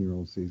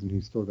 19-year-old season.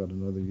 He's still got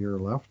another year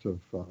left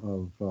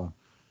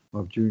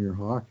of junior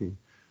hockey.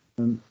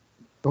 And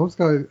those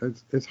guys,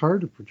 it's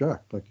hard to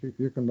project. Like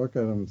you can look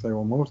at them and say,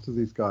 well, most of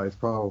these guys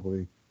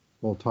probably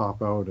will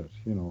top out at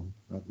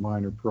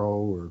minor pro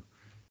or,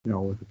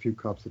 with a few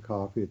cups of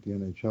coffee at the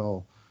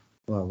NHL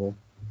level.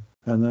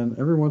 And then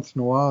every once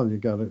in a while, you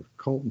got a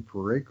Colton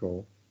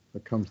Parayko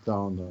that comes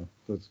down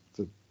the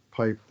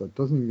pipe that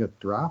doesn't even get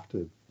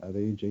drafted at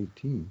age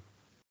 18.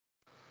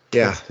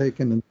 Yeah. Gets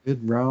taken in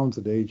mid rounds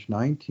at age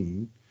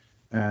 19,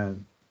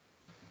 and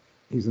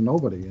he's a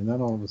nobody. And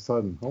then all of a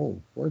sudden,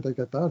 where'd they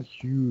get that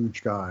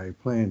huge guy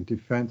playing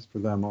defense for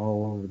them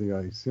all over the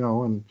ice?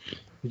 And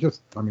you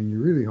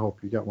really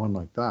hope you get one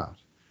like that.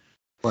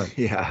 But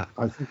yeah,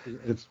 I think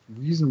it's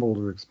reasonable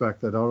to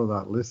expect that out of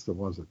that list of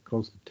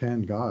close to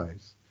 10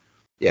 guys,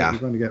 you're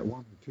going to get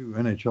one or two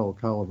NHL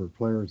caliber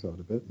players out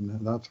of it, and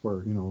that's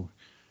where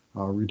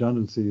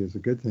redundancy is a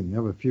good thing. You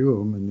have a few of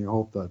them, and you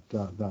hope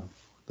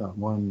that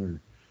one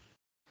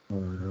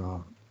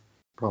or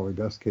probably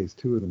best case,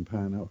 2 of them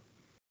pan out.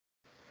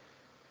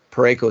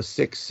 Parayko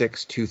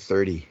 6'6",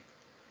 230.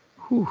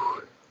 Whew.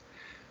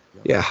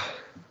 Yeah.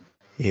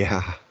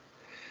 Yeah.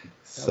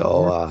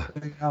 So,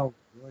 I'd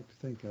like to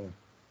think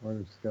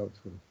Oilers scouts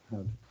would have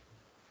had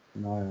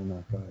an eye on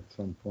that guy at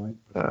some point.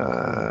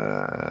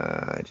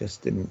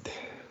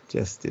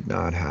 just did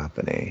not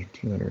happen, eh?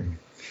 200.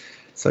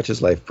 Such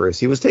is life, Bruce.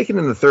 He was taken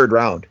in the third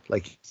round,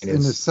 like in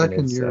his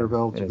second year of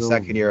eligibility. In his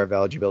second year of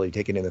eligibility,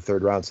 taken in the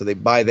third round. So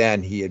by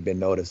then he had been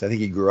noticed. I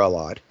think he grew a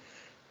lot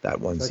that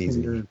one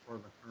season. Second year in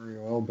Fort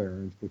McMurray Oil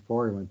Barons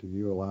before he went to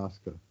View,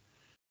 Alaska.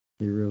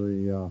 He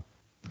really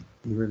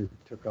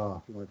took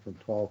off. He went from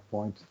 12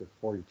 points to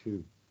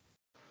 42,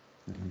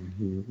 and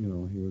he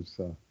was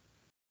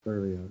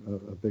clearly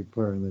a big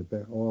player. And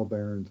the Oil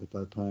Barons at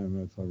that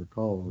time, as I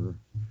recall, were a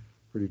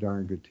pretty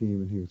darn good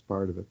team, and he was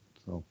part of it.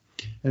 So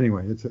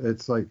anyway,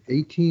 it's like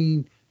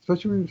 18,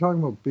 especially when you're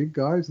talking about big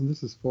guys, and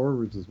this is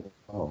forwards as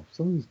well.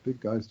 Some of these big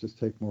guys just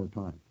take more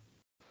time.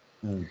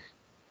 And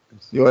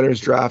the Oilers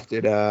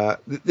drafted.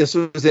 This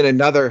was in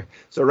another.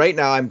 So right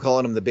now I'm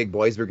calling them the Big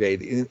Boys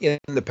Brigade. In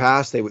the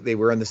past they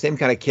were on the same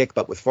kind of kick,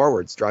 but with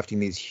forwards, drafting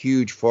these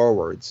huge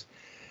forwards.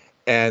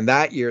 And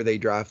that year they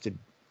drafted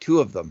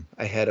 2 of them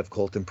ahead of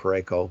Colton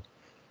Parayko,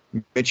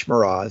 Mitch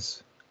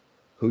Moroz,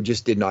 who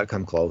just did not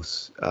come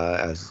close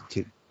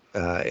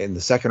in the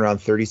second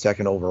round,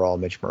 32nd overall,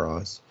 Mitch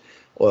Moroz,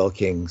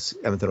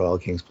 Edmonton Oil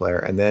Kings player.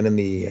 And then in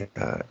the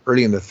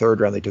early in the third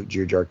round, they took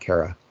Jujhar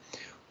Khaira,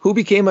 who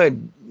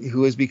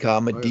has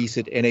become a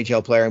decent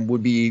NHL player and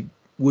would be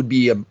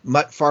a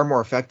far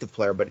more effective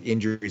player, but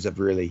injuries have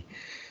really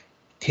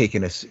set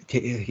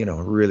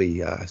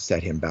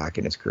him back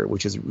in his career,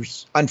 which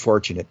is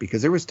unfortunate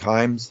because there was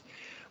times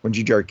when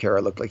Jujhar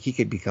Khaira looked like he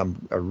could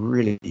become a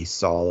really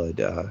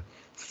solid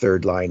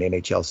third line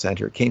NHL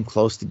center. Came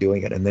close to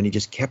doing it, and then he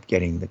just kept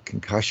getting the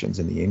concussions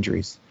and the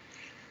injuries.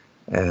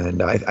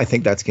 And I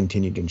think that's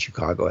continued in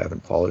Chicago. I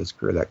haven't followed his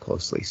career that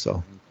closely,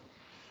 so.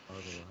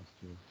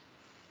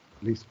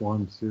 At least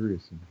one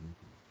serious injury.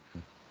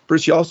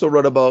 Bruce, you also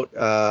wrote about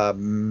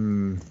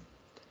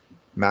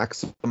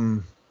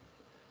Maxim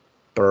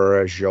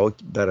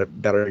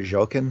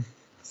Berezovkin.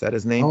 Is that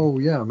his name? Oh,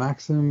 yeah,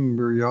 Maxim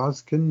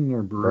Berezovkin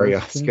or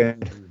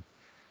Brezhnev.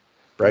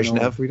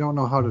 Brezhnev. We don't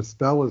know how to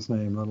spell his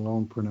name, let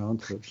alone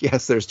pronounce it.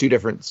 Yes, there's 2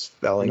 different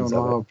spellings. We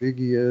don't know how big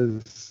he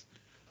is.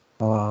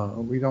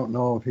 We don't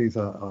know if he's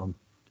a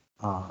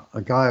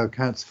guy who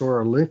can't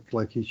score a lick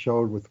like he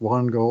showed with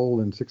 1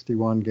 goal in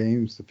 61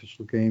 games,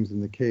 official games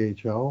in the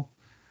KHL,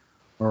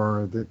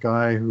 or the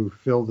guy who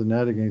filled the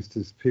net against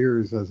his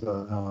peers as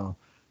in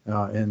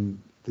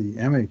the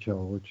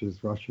MHL, which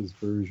is Russia's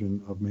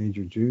version of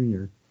Major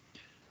Junior.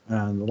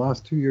 And the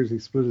last 2 years, he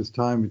split his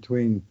time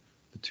between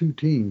the 2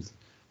 teams.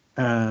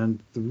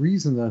 And the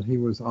reason that he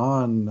was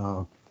on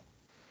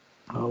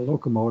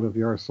Lokomotiv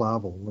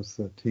Yaroslavl was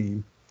the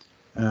team.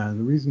 And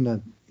the reason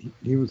that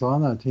he was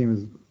on that team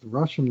is the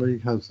Russian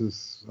league has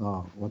this,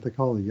 what they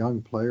call the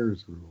young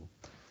players rule.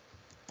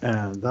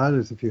 And that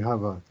is if you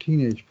have a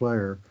teenage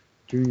player,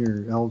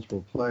 junior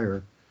eligible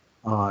player,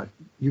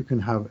 you can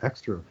have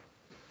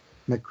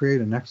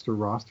create an extra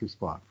roster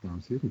spot for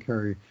them. So you can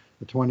carry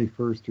the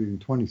 21st or even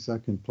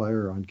 22nd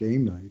player on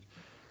game night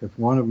if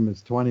one of them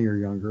is 20 or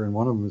younger and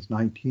one of them is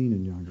 19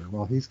 and younger.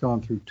 Well, he's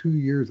gone through 2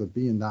 years of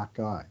being that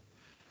guy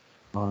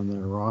on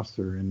their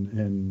roster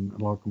in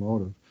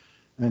Lokomotiv.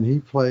 And he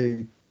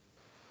played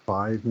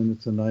 5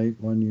 minutes a night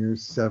 1 year,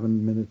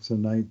 7 minutes a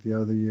night the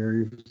other year.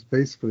 He was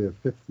basically a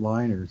 5th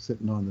liner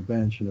sitting on the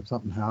bench, and if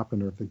something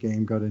happened or if the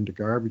game got into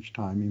garbage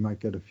time, he might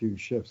get a few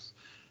shifts.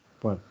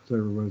 But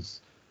there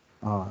was,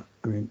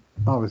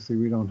 obviously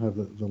we don't have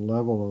the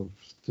level of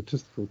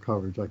statistical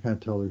coverage. I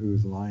can't tell you who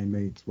his line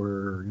mates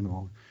were,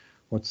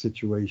 what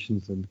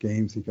situations and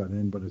games he got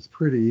in, but it's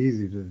pretty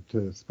easy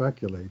to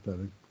speculate that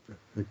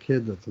a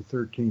kid that's a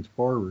 13th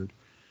forward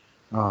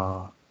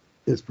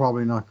is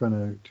probably not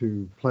going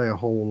to play a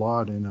whole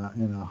lot in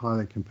a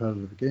highly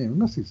competitive game,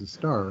 unless he's a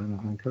star,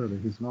 and clearly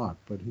he's not,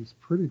 but he's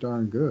pretty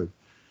darn good.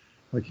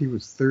 Like he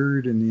was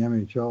 3rd in the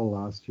MHL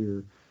last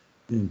year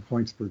in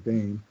points per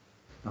game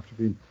after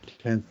being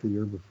 10th the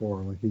year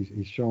before. Like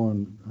he's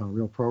showing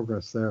real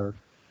progress there.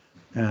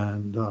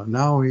 And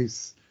now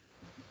he's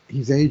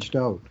aged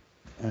out,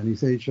 and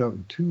he's aged out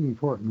in 2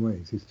 important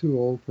ways. He's too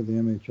old for the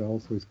MHL,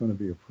 so he's going to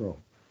be a pro.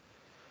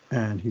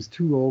 And he's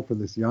too old for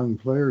this young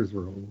players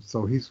role,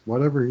 so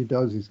whatever he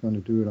does, he's going to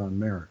do it on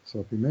merit.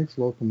 So if he makes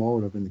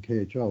Lokomotiv in the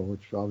KHL,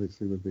 which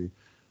obviously would be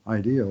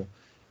ideal,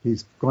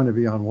 he's going to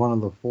be on one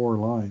of the 4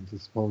 lines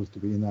as opposed to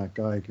being that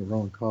guy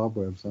throwing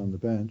cobwebs on the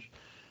bench.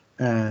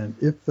 And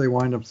if they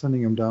wind up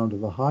sending him down to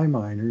the high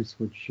minors,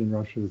 which in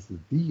Russia is the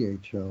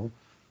VHL,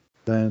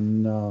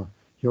 then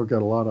he'll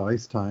get a lot of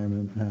ice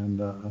time and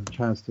a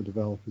chance to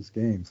develop his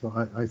game. So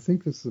I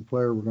think this is a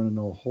player we're going to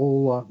know a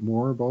whole lot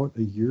more about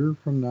a year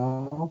from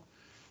now,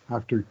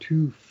 after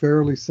 2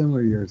 fairly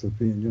similar years of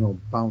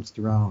being, bounced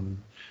around.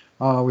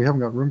 We haven't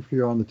got room for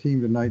you on the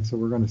team tonight, so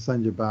we're going to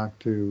send you back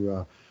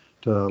to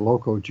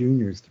Loco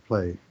Juniors to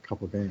play a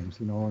couple games,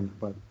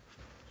 but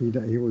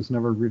he was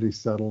never really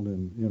settled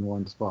in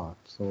one spot.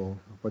 So,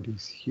 but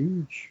he's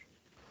huge,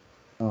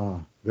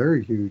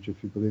 very huge if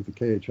you believe the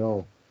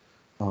KHL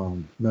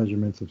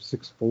measurements of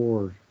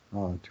 6'4",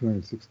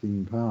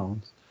 216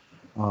 pounds,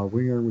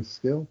 winger with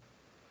skill,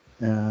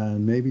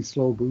 and maybe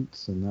slow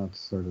boots, and that's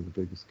sort of the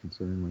biggest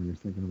concern when you're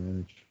thinking of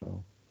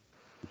NHL.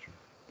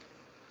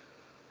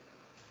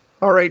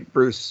 All right,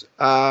 Bruce.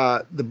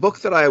 The book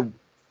that I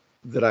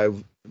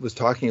was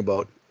talking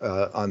about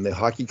on the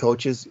hockey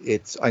coaches,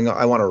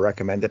 I want to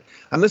recommend it.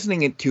 I'm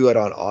listening to it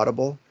on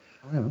Audible,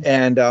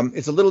 and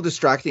it's a little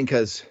distracting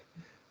because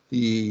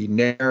the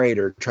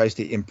narrator tries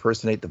to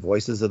impersonate the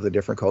voices of the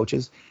different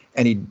coaches,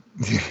 and he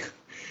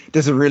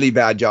does a really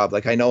bad job.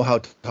 Like, I know how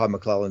Todd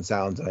McClellan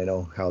sounds, and I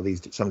know how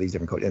some of these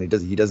different coaches, and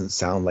he doesn't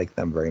sound like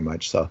them very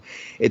much. So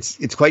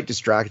it's quite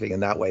distracting in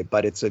that way,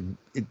 but it's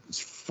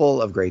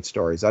full of great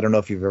stories. I don't know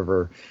if you've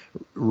ever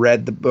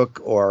read the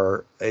book,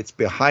 or it's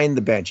Behind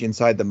the Bench,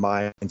 Inside the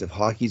Minds of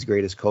Hockey's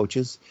Greatest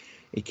Coaches.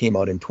 It came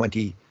out in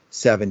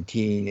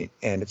 2017,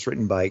 and it's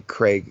written by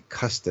Craig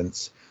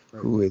Custance,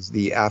 who is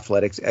the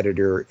athletics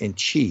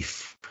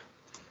editor-in-chief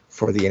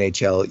for the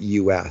NHL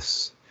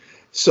US.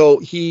 So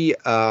he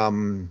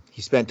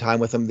spent time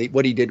with them.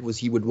 What he did was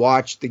he would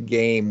watch the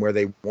game where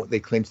they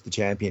clinched the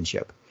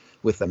championship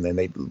with them. Then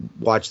they'd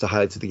watch the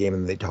highlights of the game,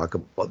 and they'd talk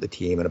about the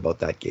team and about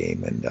that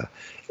game. And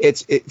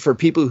it's for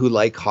people who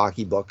like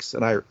hockey books,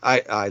 and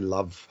I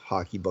love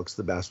hockey books,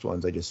 the best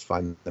ones. I just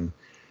find them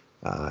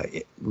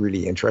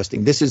really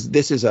interesting. This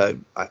is a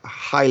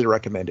highly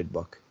recommended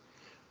book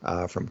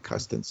from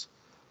Custance.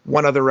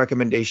 One other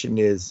recommendation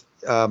is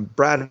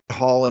Brad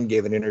Holland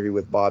gave an interview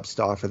with Bob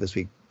Stauffer this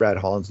week. Brad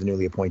Holland's the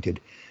newly appointed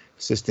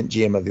assistant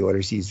GM of the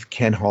Oilers. He's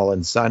Ken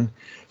Holland's son.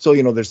 So,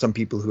 there's some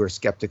people who are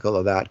skeptical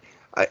of that.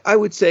 I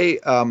would say,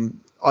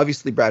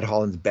 obviously, Brad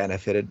Holland's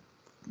benefited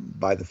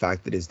by the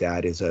fact that his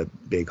dad is a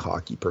big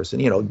hockey person,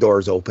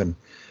 doors open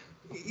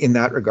in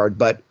that regard.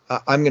 But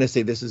I'm going to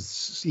say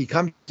he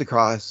comes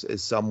across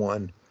as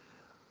someone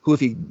who, if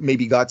he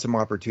maybe got some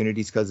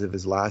opportunities because of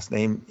his last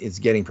name, is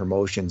getting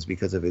promotions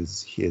because of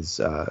his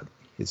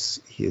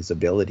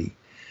ability.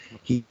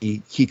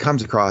 He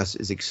comes across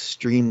as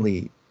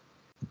extremely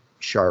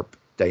sharp,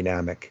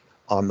 dynamic,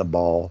 on the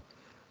ball,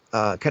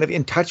 kind of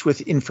in touch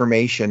with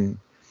information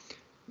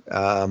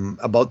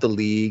about the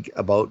league,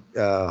 about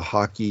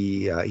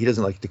hockey. He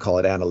doesn't like to call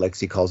it analytics;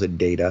 he calls it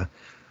data.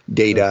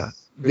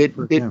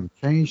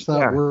 Change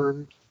that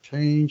word.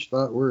 Change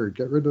that word.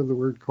 Get rid of the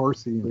word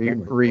Corsi.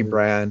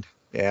 Rebrand.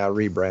 Yeah,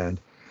 rebrand.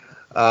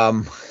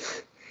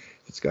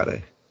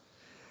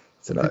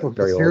 People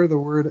just hear the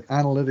word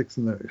analytics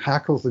and the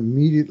hackles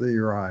immediately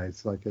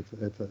rise. Like it's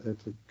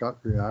a gut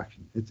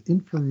reaction. It's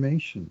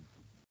information.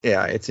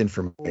 Yeah, it's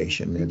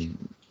information,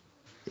 and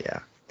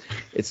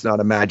it's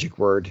not a magic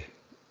word,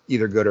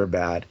 either good or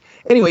bad.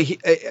 Anyway,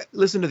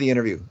 listen to the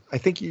interview. I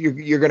think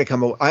you're going to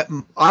come away.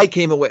 I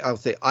came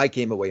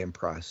away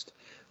impressed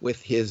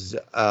with his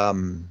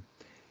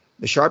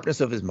the sharpness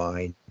of his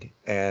mind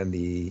and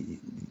the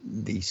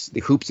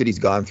hoops that he's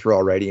gone through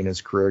already in his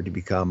career to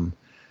become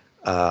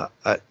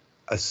a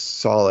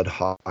solid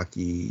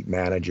hockey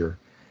manager.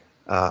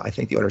 I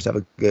think the Oilers have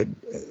a good.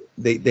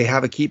 They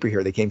have a keeper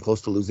here. They came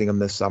close to losing him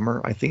this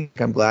summer. I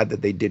think I'm glad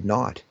that they did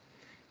not.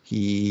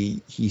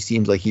 He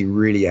seems like he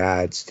really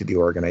adds to the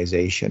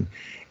organization,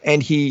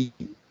 and he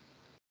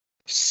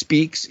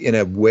speaks in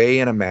a way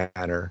and a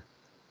manner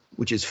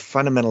which is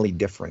fundamentally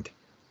different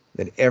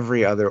than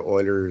every other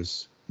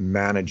Oilers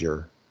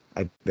manager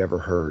I've ever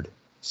heard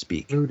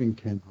speak. Including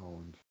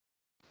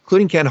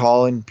Ken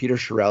Holland, Peter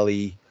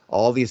Chiarelli,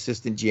 all the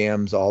assistant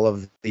GMs, all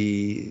of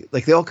they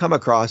all come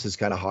across as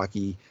kind of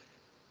hockey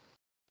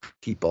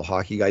people,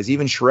 hockey guys,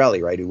 even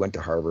Chiarelli, right, who went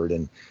to Harvard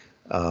and,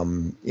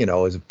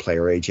 as a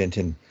player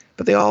agent.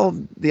 But they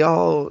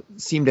all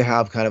seem to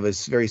have kind of a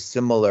very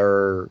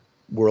similar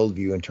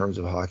worldview in terms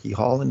of hockey.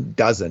 Holland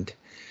doesn't.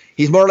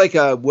 He's more like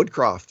a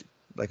Woodcroft,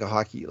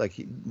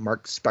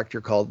 Mark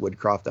Spector called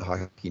Woodcroft a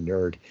hockey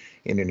nerd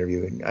in an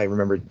interview. And I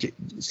remember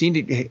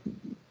seeing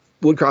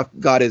Woodcroft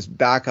got his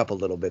back up a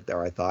little bit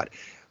there, I thought,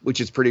 which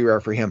is pretty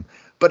rare for him.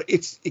 But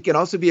it can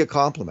also be a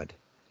compliment.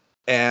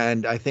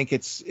 And I think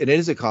it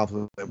is a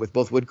compliment with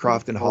both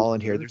Woodcroft and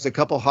Holland here. There's a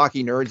couple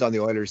hockey nerds on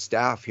the Oilers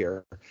staff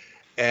here.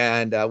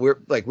 And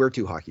we're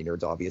two hockey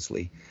nerds,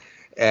 obviously.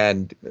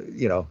 And,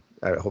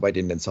 I hope I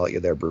didn't insult you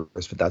there,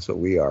 Bruce, but that's what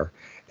we are.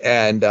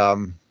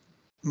 And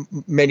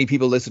many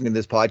people listening to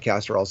this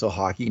podcast are also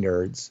hockey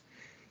nerds.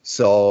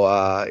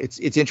 So it's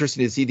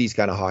interesting to see these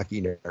kind of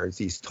hockey nerds,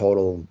 these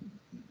total,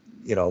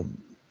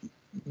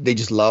 they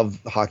just love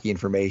hockey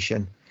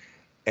information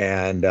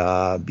and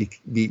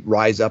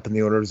rise up in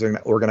the Oilers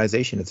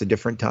organization. It's a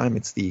different time.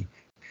 It's the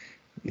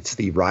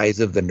rise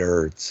of the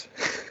nerds.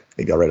 I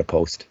think I'll write a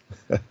post.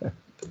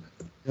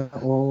 Yeah,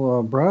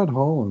 well, Brad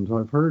Holland,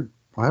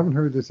 I haven't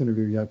heard this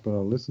interview yet, but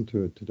I'll listen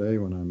to it today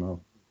when I'm out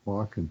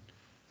walking.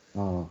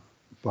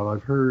 But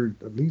I've heard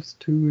at least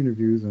 2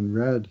 interviews and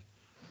read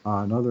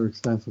another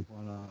extensive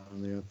one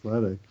on The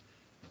Athletic,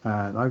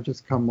 and I've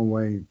just come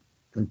away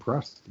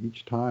impressed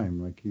each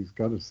time. Like he's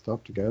got his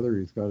stuff together.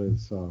 He's got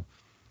his,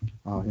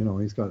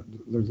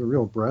 there's a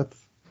real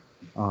breadth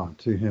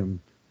to him.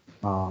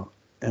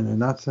 And in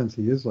that sense,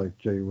 he is like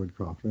Jay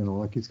Woodcroft.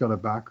 Like he's got a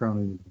background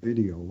in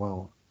video.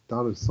 Well,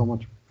 that is so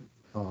much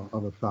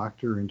of a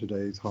factor in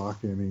today's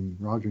hockey. I mean,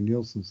 Roger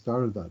Nielsen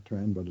started that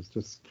trend, but it's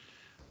just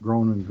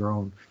grown and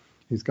grown.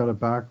 He's got a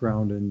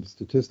background in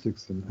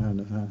statistics and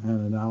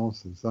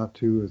analysis. That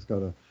too has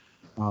got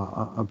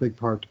a big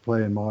part to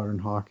play in modern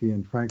hockey.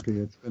 And frankly,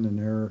 it's been an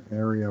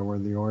area where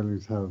the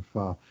Oilers have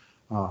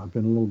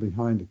been a little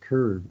behind the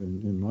curve,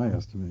 in my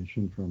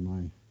estimation, from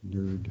my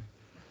nerd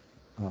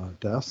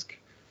desk.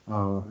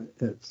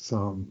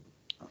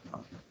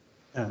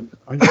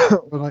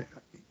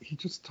 He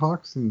just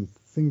talks in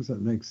things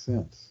that make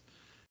sense.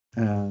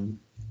 And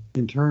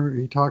in turn,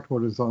 he talked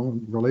about his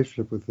own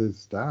relationship with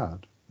his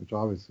dad, which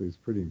obviously is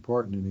pretty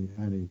important,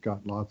 and he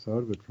got lots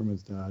out of it from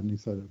his dad. And he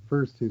said at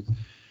first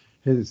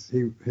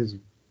his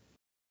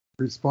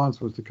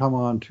response was to come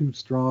on too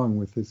strong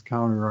with his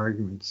counter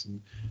arguments,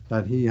 and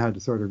that he had to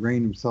sort of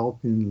rein himself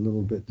in a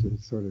little bit to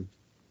sort of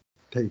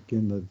take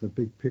in the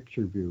big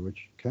picture view,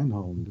 which Ken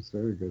Holland is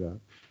very good at.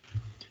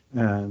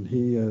 And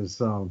he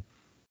is,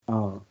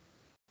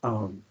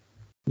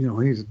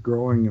 he's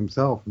growing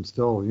himself and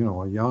still,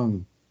 a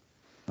young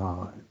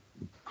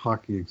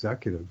hockey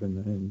executive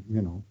in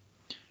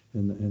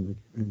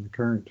the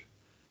current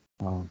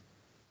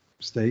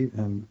state.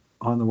 And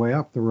on the way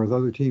up, there was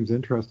other teams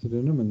interested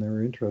in him, and they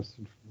were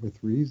interested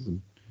with reason.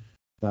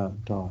 That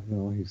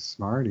he's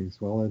smart,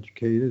 he's well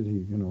educated,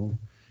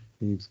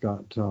 he's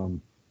got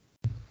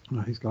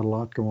a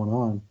lot going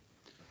on.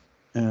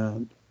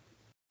 And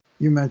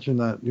you mentioned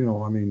that,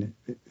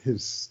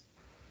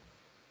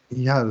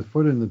 he had his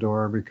foot in the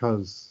door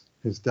because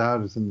his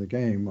dad is in the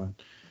game.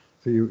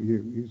 So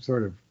you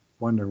sort of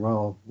wonder,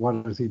 well,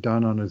 what has he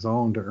done on his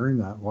own to earn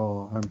that?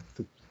 Well,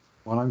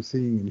 what I'm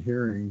seeing and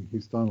hearing,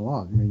 he's done a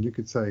lot. I mean, you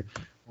could say,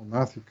 well,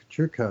 Matthew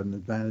Tkachuk had an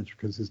advantage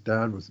because his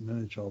dad was an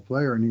NHL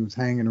player and he was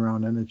hanging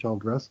around NHL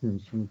dressing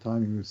rooms from the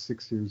time he was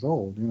 6 years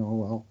old.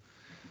 Well,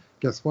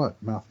 guess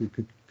what? Matthew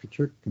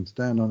Tkachuk can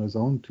stand on his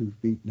own 2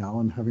 feet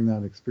now, and having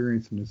that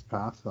experience in his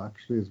past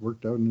actually has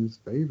worked out in his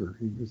favor.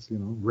 He was,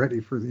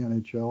 ready for the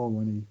NHL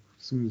as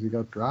soon as he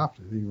got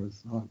drafted. He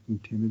was not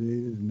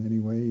intimidated in any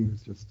way. He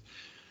was just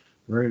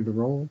ready to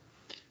roll.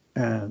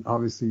 And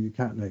obviously, you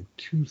can't make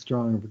too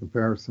strong of a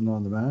comparison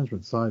on the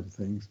management side of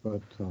things,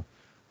 but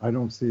I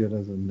don't see it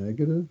as a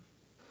negative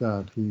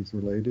that he's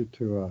related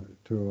to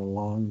a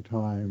long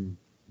time,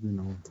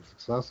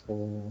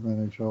 successful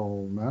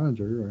NHL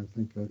manager. I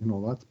think that,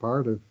 that's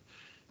part of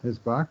his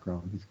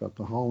background. He's got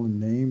the Holland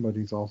name, but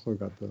he's also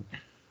got the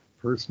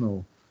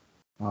personal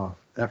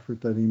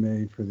effort that he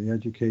made for the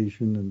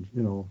education and,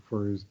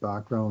 for his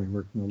background. He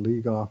worked in the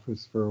league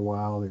office for a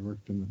while. He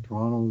worked in the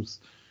Toronto's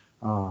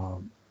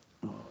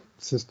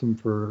system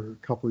for a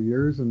couple of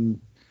years, and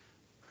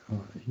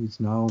he's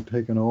now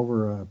taken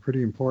over a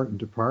pretty important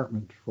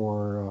department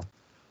for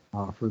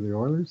the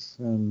Oilers,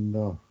 and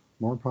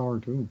more power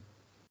to him.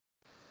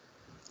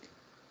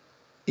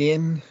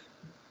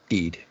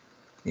 Indeed.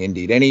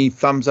 Any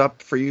thumbs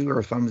up for you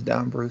or thumbs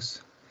down,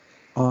 Bruce?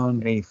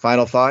 Any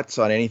final thoughts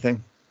on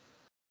anything?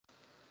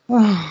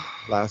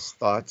 Last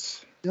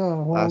thoughts? Yeah.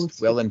 Well,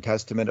 last will and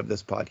testament of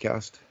this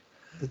podcast?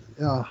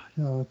 Yeah.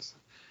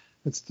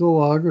 It's still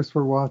August.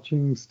 We're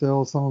watching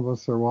still. Some of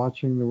us are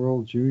watching the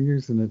World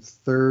Juniors in its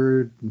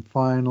third and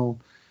final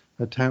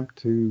attempt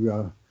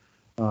to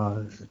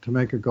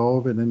make a go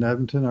of it in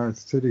Edmonton. Our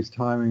city's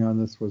timing on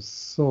this was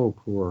so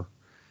poor.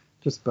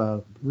 Just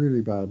bad,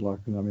 really bad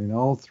luck. And I mean,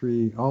 all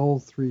three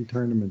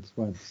tournaments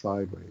went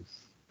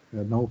sideways. We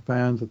had no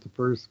fans at the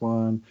first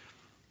one,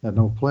 had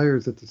no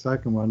players at the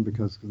second one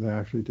because they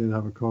actually did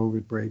have a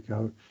COVID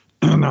breakout.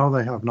 Now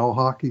they have no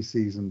hockey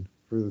season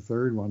for the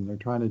third one. They're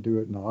trying to do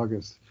it in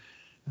August.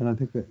 And I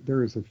think that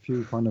there is a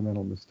few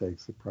fundamental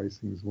mistakes. The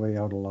pricing is way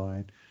out of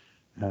line.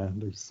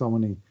 And there's so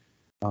many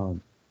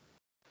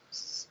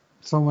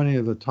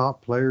of the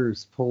top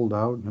players pulled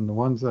out, and the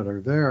ones that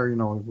are there,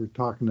 we're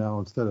talking now,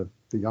 instead of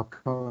the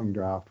upcoming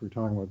draft, we're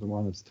talking about the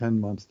one that's 10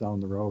 months down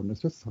the road, and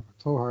it's just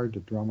so hard to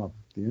drum up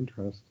the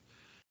interest.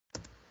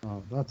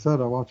 That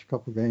said, I watched a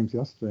couple games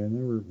yesterday, and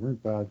they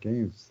weren't bad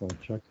games. So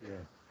Czech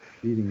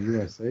beating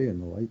USA in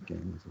the late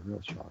game was a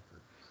real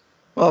shocker.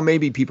 Well,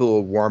 maybe people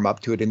will warm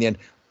up to it in the end.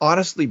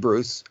 Honestly,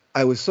 Bruce,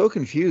 I was so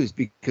confused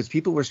because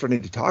people were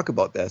starting to talk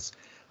about this.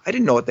 I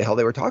didn't know what the hell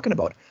they were talking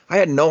about. I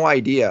had no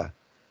idea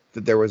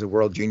that there was a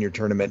World Junior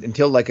tournament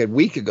until like a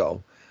week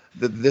ago.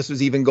 That this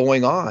was even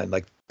going on.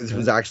 Like this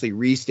was actually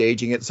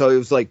restaging it. So it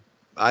was like,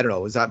 I don't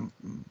know.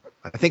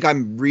 I think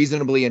I'm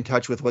reasonably in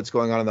touch with what's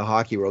going on in the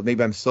hockey world.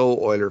 Maybe I'm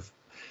so Oiler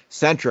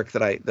centric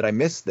that I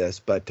missed this,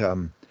 but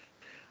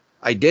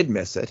I did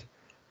miss it.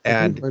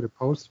 And I wrote a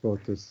post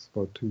about this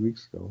about 2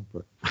 weeks ago,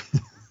 but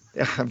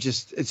yeah,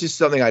 it's just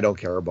something I don't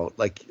care about.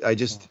 Like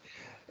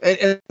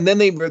and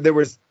then there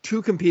was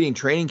 2 competing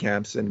training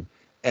camps, and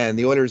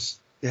the Oilers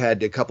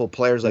had a couple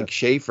players like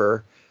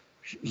Schaefer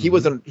he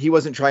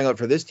wasn't trying out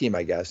for this team,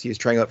 I guess. He was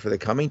trying out for the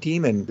coming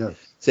team, and Yes.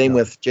 same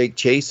Yeah. with Jake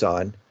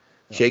Chason,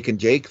 Yeah. Shake and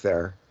Jake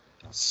there.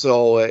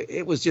 So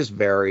it was just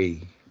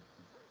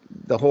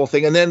the whole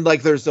thing. And then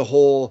like there's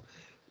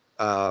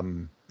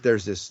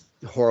this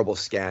horrible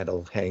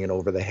scandal hanging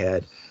over the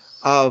head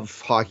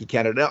of Hockey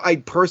Canada. Now, I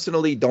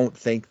personally don't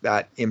think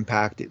that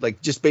impacted,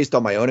 like just based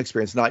on my own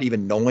experience, not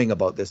even knowing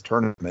about this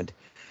tournament.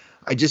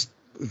 I'm just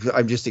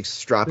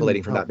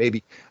extrapolating from that.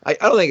 Maybe I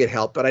don't think it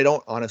helped, but I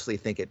don't honestly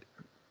think it.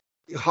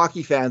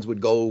 Hockey fans would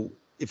go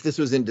if this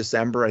was in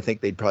December. I think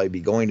they'd probably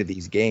be going to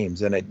these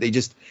games, and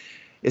it's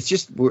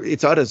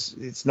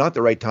not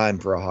the right time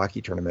for a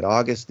hockey tournament.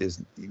 August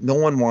is no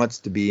one wants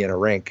to be in a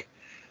rink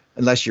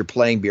unless you're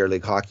playing beer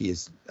league hockey.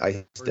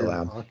 I still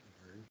am.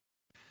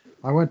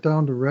 I went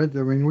down to Red.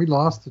 I mean, we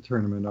lost the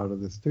tournament out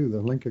of this too. The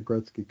Linka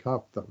Gretzky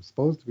Cup that was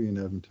supposed to be in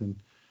Edmonton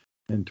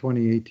in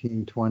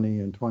 2018, 20,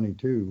 and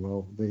 22.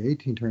 Well, the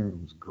 18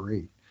 tournament was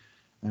great.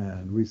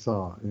 And we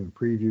saw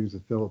previews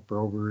of Philip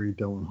Brobery,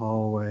 Dylan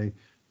Holloway, a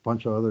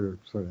bunch of other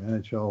sort of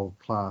NHL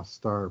class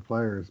star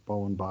players,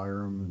 Bowen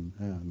Byram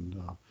and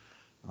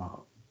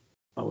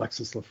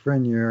Alexis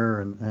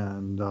Lafreniere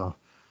and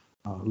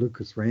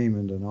Lucas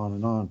Raymond and on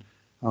and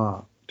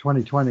on.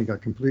 2020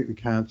 got completely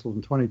canceled.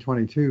 In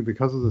 2022,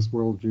 because of this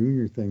World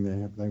Junior thing,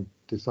 they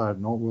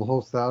decided, no, we'll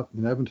host that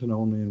in Edmonton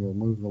only, and we'll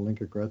move the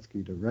Linka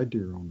Gretzky to Red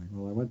Deer only.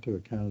 Well, I went to a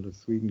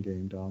Canada-Sweden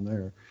game down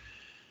there,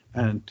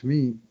 and to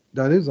me,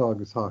 that is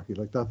August hockey.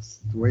 Like, that's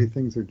the way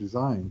things are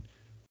designed.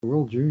 The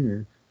World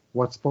Junior,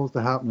 what's supposed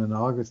to happen in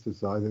August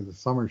is either the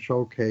summer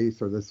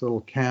showcase or this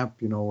little camp,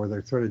 where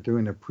they're sort of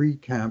doing a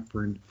pre-camp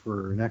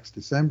for next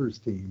December's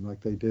team, like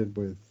they did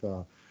with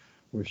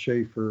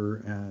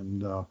Schaefer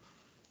and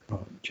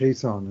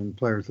Chason and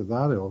players of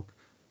that ilk.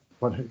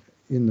 But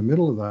in the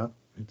middle of that,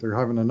 they're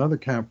having another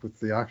camp with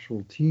the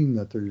actual team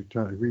that they're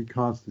trying to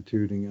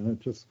reconstituting, and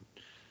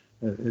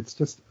it's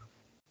just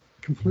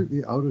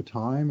completely out of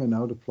time and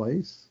out of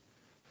place.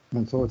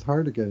 And so it's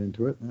hard to get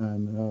into it.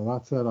 And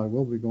that said, I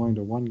will be going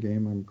to one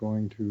game. I'm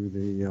going to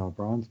the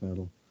bronze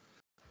medal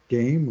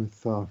game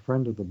with a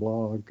friend of the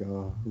blog,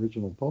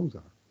 Original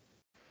Pozar.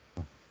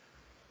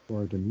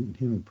 Or to meet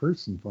him in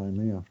person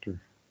finally after a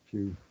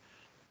few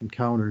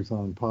encounters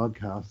on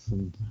podcasts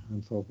and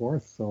so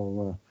forth.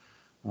 So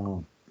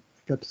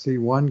get to see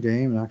one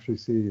game and actually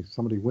see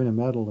somebody win a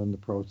medal in the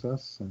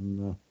process.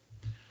 And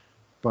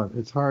but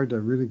it's hard to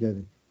really get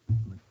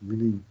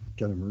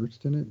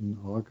immersed in it in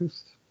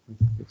August.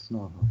 It's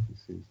not hockey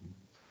season.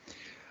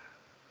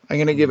 I'm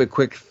going to give a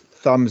quick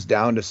thumbs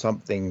down to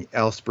something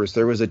else, Bruce.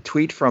 There was a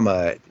tweet from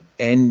a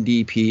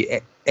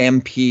NDP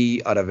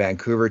MP out of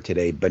Vancouver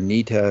today,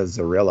 Benita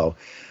Zarillo,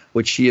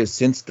 which she has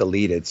since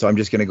deleted. So I'm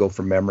just going to go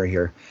from memory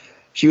here.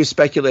 She was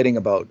speculating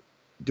about,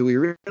 do we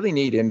really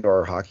need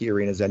indoor hockey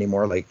arenas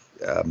anymore? Like,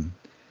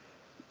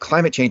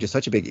 climate change is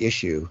such a big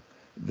issue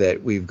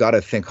that we've got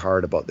to think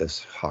hard about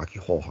this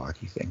whole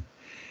hockey thing.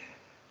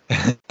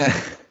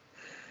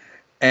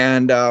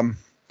 And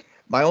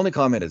my only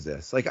comment is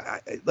this: I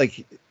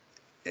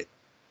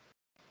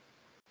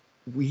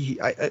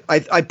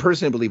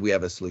personally believe we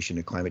have a solution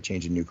to climate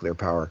change and nuclear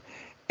power.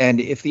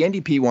 And if the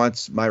NDP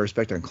wants my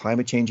respect on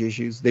climate change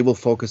issues, they will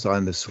focus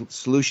on the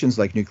solutions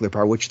like nuclear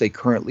power, which they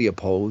currently have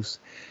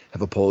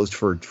opposed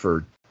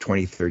for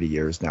 20, 30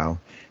 years now.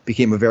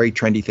 Became a very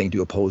trendy thing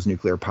to oppose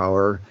nuclear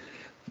power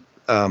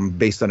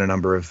based on a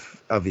number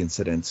of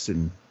incidents,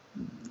 and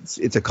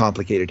it's a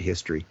complicated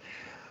history.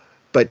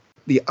 But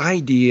the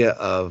idea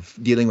of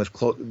dealing with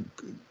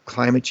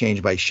climate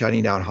change by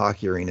shutting down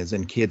hockey arenas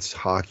and kids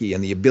hockey,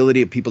 and the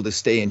ability of people to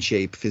stay in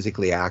shape,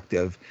 physically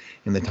active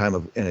in a time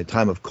of when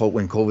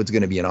COVID's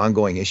going to be an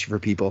ongoing issue for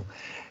people,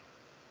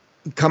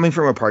 coming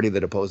from a party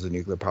that opposes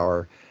nuclear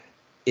power,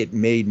 it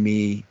made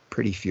me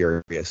pretty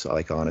furious,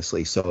 like,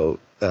 honestly. So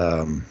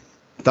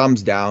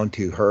thumbs down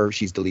to her.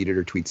 She's deleted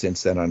her tweet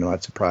since then. I'm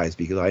not surprised,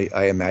 because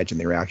I imagine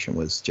the reaction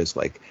was just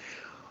like,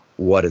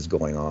 what is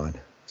going on?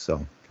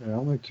 So okay,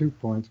 I'll make 2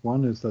 points.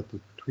 One is that the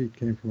tweet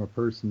came from a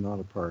person, not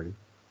a party.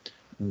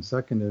 And the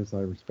second is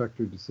I respect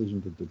your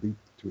decision to delete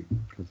the tweet,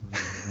 because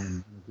I'm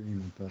in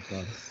agreement that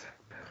that's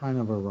kind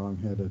of a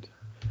wrong-headed,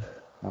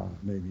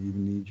 maybe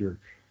even knee-jerk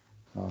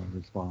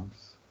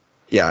response.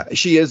 Yeah,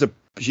 she is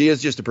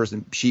just a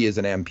person. She is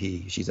an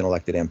MP. She's an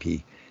elected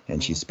MP,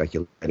 and she's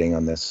speculating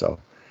on this. So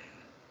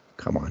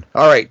come on.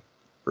 All right,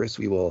 Bruce,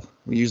 we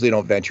usually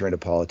don't venture into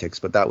politics,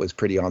 but that was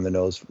pretty on the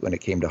nose when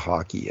it came to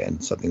hockey,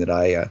 and something that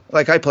I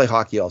play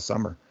hockey all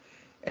summer,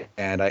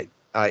 and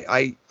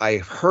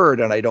I've heard,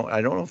 and I don't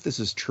know if this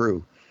is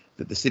true,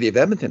 that the city of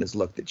Edmonton has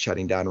looked at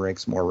shutting down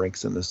more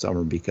rinks in the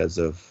summer because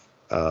of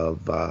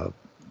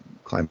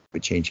climate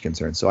change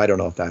concerns. So I don't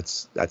know if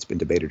that's been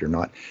debated or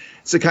not.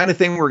 It's the kind of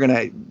thing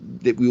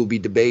we will be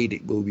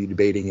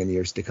debating in the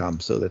years to come.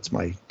 So that's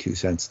my 2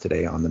 cents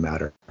today on the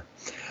matter.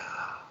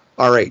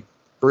 All right,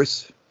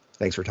 Bruce,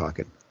 thanks for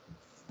talking.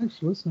 Thanks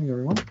for listening,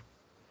 everyone.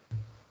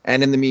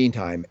 And in the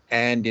meantime,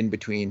 and in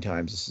between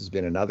times, this has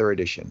been another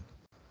edition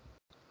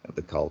of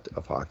the Cult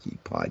of Hockey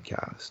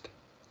podcast.